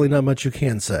 there's really not much you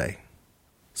can say.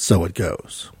 So it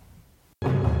goes.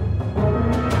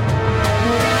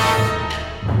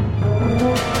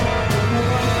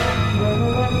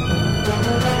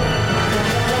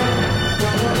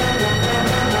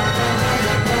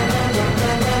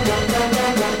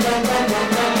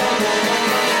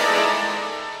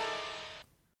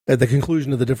 At the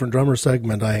conclusion of the Different Drummer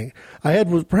segment, I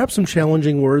had perhaps some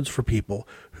challenging words for people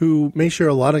who may share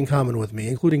a lot in common with me,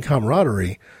 including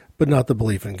camaraderie, but not the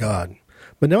belief in God.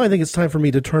 But now I think it's time for me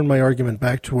to turn my argument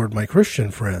back toward my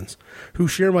Christian friends who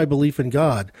share my belief in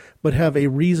God, but have a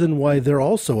reason why they're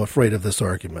also afraid of this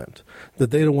argument,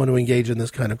 that they don't want to engage in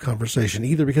this kind of conversation,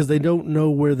 either because they don't know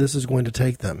where this is going to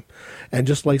take them. And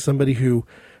just like somebody who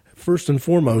first and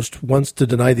foremost wants to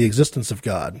deny the existence of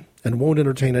God and won't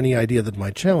entertain any idea that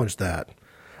might challenge that,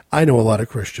 I know a lot of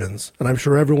Christians, and I'm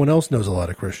sure everyone else knows a lot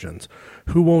of Christians,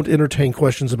 who won't entertain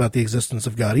questions about the existence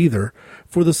of God either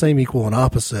for the same equal and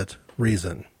opposite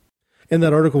reason. In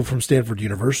that article from Stanford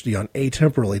University on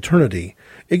atemporal eternity,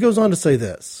 it goes on to say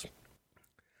this: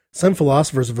 some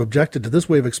philosophers have objected to this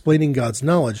way of explaining God's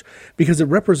knowledge because it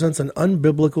represents an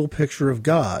unbiblical picture of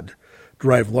God,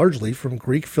 derived largely from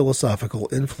Greek philosophical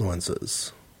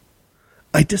influences.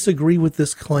 I disagree with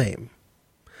this claim.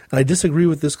 And I disagree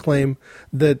with this claim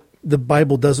that the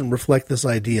Bible doesn't reflect this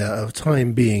idea of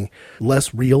time being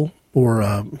less real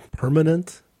or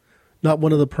permanent, not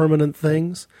one of the permanent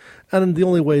things. And the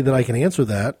only way that I can answer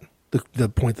that, the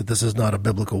point that this is not a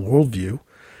biblical worldview,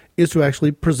 is to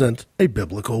actually present a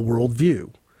biblical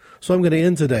worldview. So I'm going to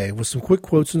end today with some quick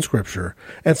quotes in Scripture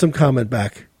and some comment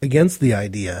back against the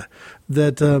idea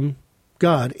that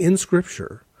God, in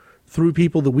Scripture, through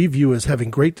people that we view as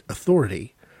having great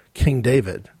authority, King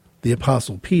David, the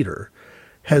Apostle Peter,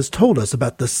 has told us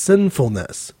about the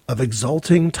sinfulness of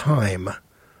exalting time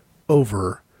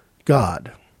over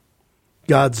God.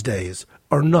 God's days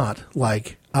are not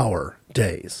like our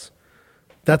days.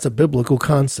 That's a biblical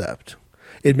concept.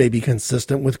 It may be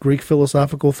consistent with Greek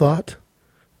philosophical thought,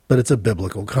 but it's a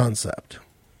biblical concept.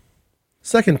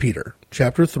 2 Peter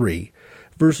chapter 3,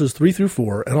 verses 3 through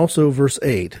 4, and also verse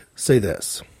 8 say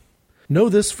this: know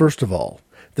this first of all,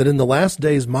 that in the last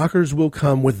days mockers will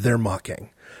come with their mocking,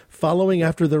 following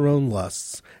after their own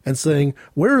lusts, and saying,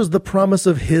 where is the promise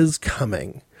of his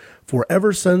coming? For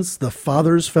ever since the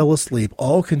fathers fell asleep,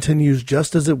 all continues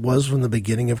just as it was from the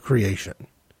beginning of creation.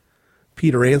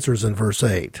 Peter answers in verse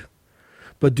 8,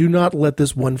 but do not let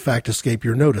this one fact escape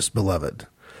your notice, beloved,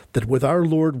 that with our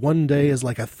Lord 1 day is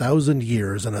like 1,000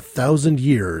 years, and 1,000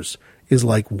 years is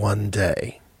like 1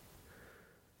 day.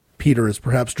 Peter is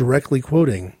perhaps directly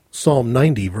quoting Psalm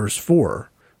 90, verse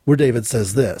 4, where David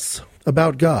says this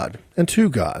about God and to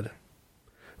God: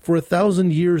 for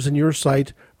 1,000 years in your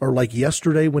sight are like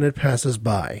yesterday when it passes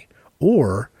by,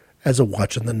 or as a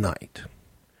watch in the night.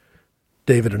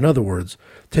 David, in other words,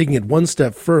 taking it one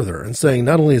step further and saying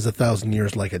not only is 1,000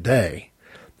 years like a day,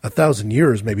 1,000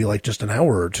 years may be like just an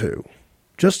hour or two,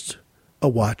 just a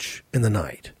watch in the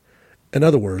night. In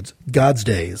other words, God's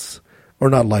days are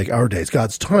not like our days.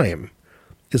 God's time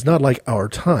is not like our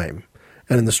time.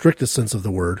 And in the strictest sense of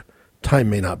the word, time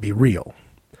may not be real.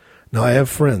 Now, I have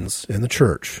friends in the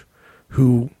church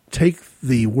who take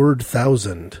the word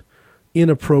thousand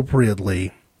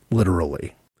inappropriately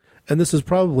literally. And this is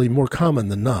probably more common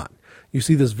than not. You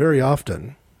see this very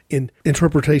often in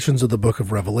interpretations of the book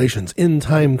of Revelations,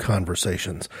 in-time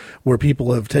conversations, where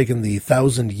people have taken the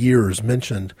 1,000 years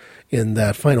mentioned in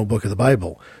that final book of the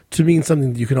Bible to mean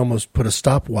something that you can almost put a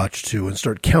stopwatch to and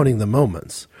start counting the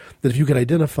moments. That if you could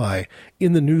identify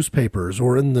in the newspapers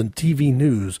or in the TV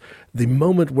news the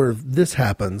moment where this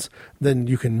happens, then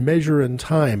you can measure in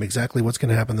time exactly what's going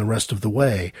to happen the rest of the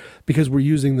way, because we're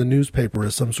using the newspaper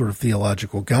as some sort of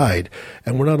theological guide.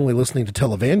 And we're not only listening to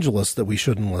televangelists that we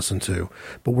shouldn't listen to,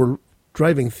 but we're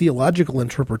driving theological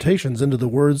interpretations into the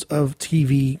words of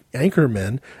TV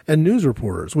anchormen and news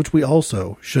reporters, which we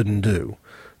also shouldn't do.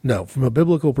 No, from a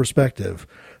biblical perspective,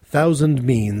 1,000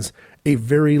 means a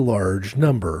very large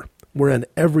number wherein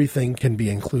everything can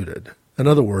be included. In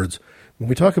other words, when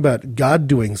we talk about God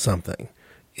doing something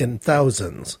in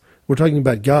thousands, we're talking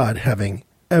about God having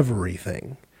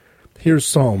everything. Here's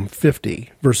Psalm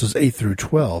 50, verses 8 through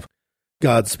 12.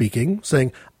 God speaking,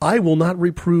 saying, I will not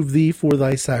reprove thee for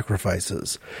thy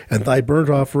sacrifices, and thy burnt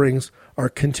offerings are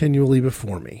continually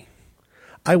before me.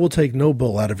 I will take no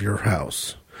bull out of your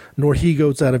house, nor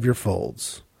he-goats out of your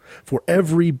folds. For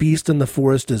every beast in the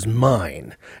forest is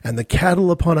mine, and the cattle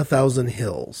upon 1,000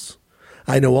 hills.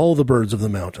 I know all the birds of the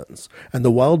mountains, and the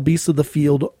wild beasts of the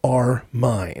field are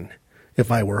mine.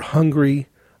 If I were hungry,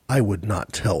 I would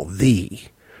not tell thee,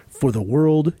 for the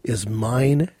world is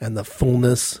mine and the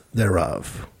fullness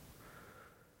thereof.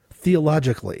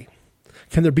 Theologically,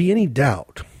 can there be any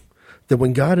doubt that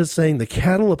when God is saying the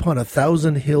cattle upon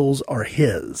 1,000 hills are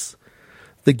his,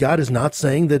 that God is not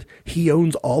saying that he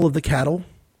owns all of the cattle?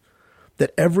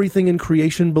 That everything in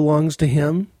creation belongs to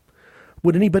him?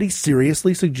 Would anybody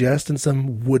seriously suggest in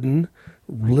some wooden,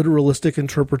 literalistic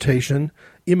interpretation,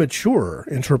 immature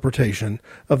interpretation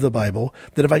of the Bible,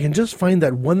 that if I can just find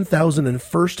that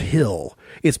 1,001st hill,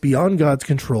 it's beyond God's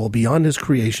control, beyond his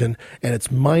creation, and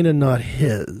it's mine and not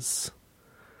his?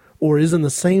 Or is in the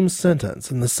same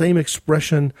sentence, in the same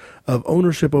expression of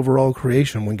ownership over all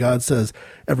creation, when God says,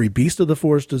 every beast of the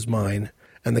forest is mine,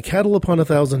 and the cattle upon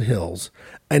 1,000 hills,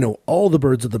 I know all the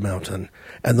birds of the mountain,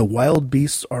 and the wild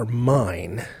beasts are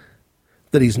mine,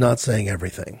 that he's not saying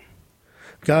everything.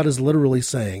 God is literally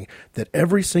saying that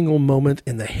every single moment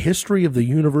in the history of the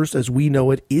universe as we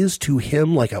know it is to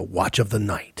him like a watch of the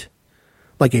night,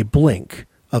 like a blink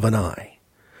of an eye.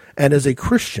 And as a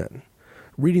Christian,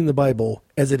 reading the Bible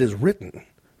as it is written,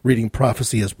 reading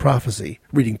prophecy as prophecy,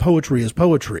 reading poetry as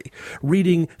poetry,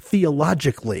 reading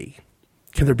theologically,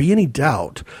 can there be any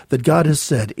doubt that God has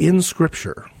said in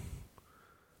Scripture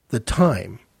that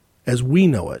time, as we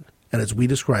know it and as we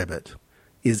describe it,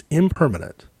 is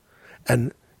impermanent,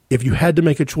 and if you had to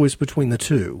make a choice between the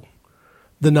two,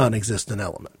 the non-existent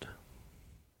element?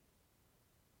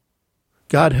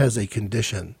 God has a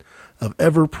condition of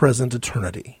ever-present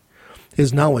eternity,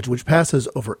 his knowledge which passes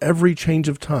over every change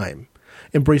of time,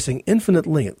 embracing infinite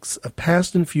lengths of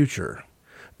past and future,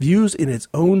 views in its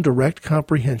own direct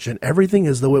comprehension everything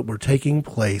as though it were taking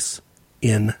place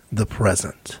in the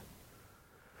present.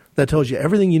 That tells you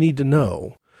everything you need to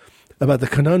know about the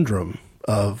conundrum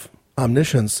of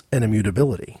omniscience and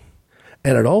immutability.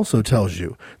 And it also tells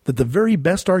you that the very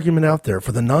best argument out there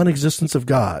for the non-existence of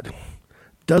God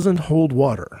doesn't hold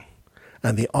water,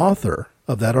 and the author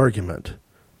of that argument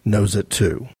knows it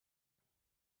too.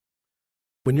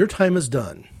 When your time is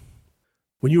done,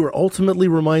 when you are ultimately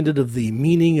reminded of the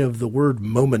meaning of the word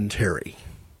momentary,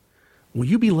 will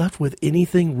you be left with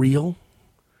anything real?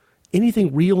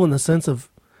 Anything real in the sense of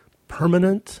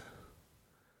permanent?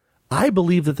 I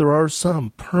believe that there are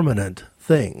some permanent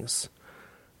things,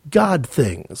 God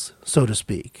things, so to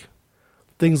speak,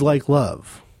 things like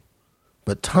love,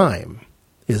 but time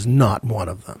is not one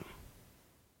of them.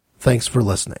 Thanks for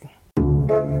listening.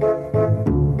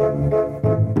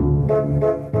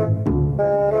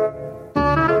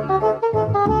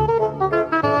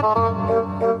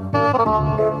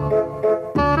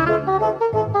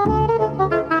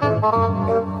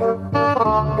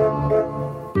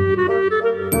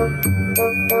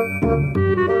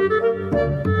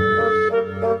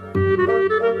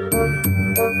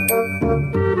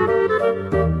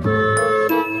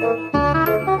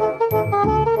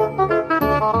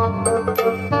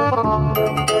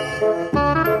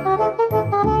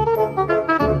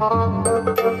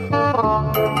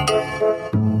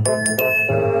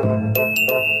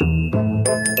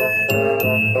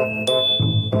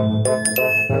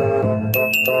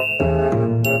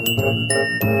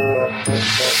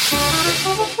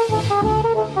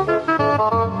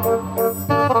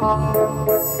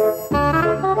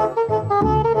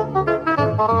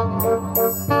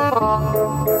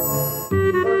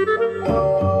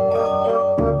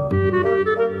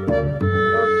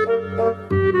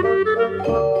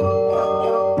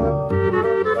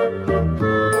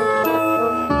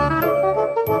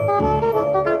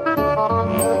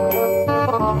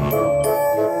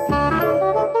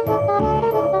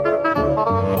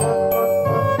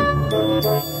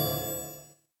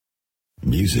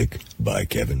 Music by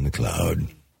Kevin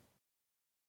MacLeod.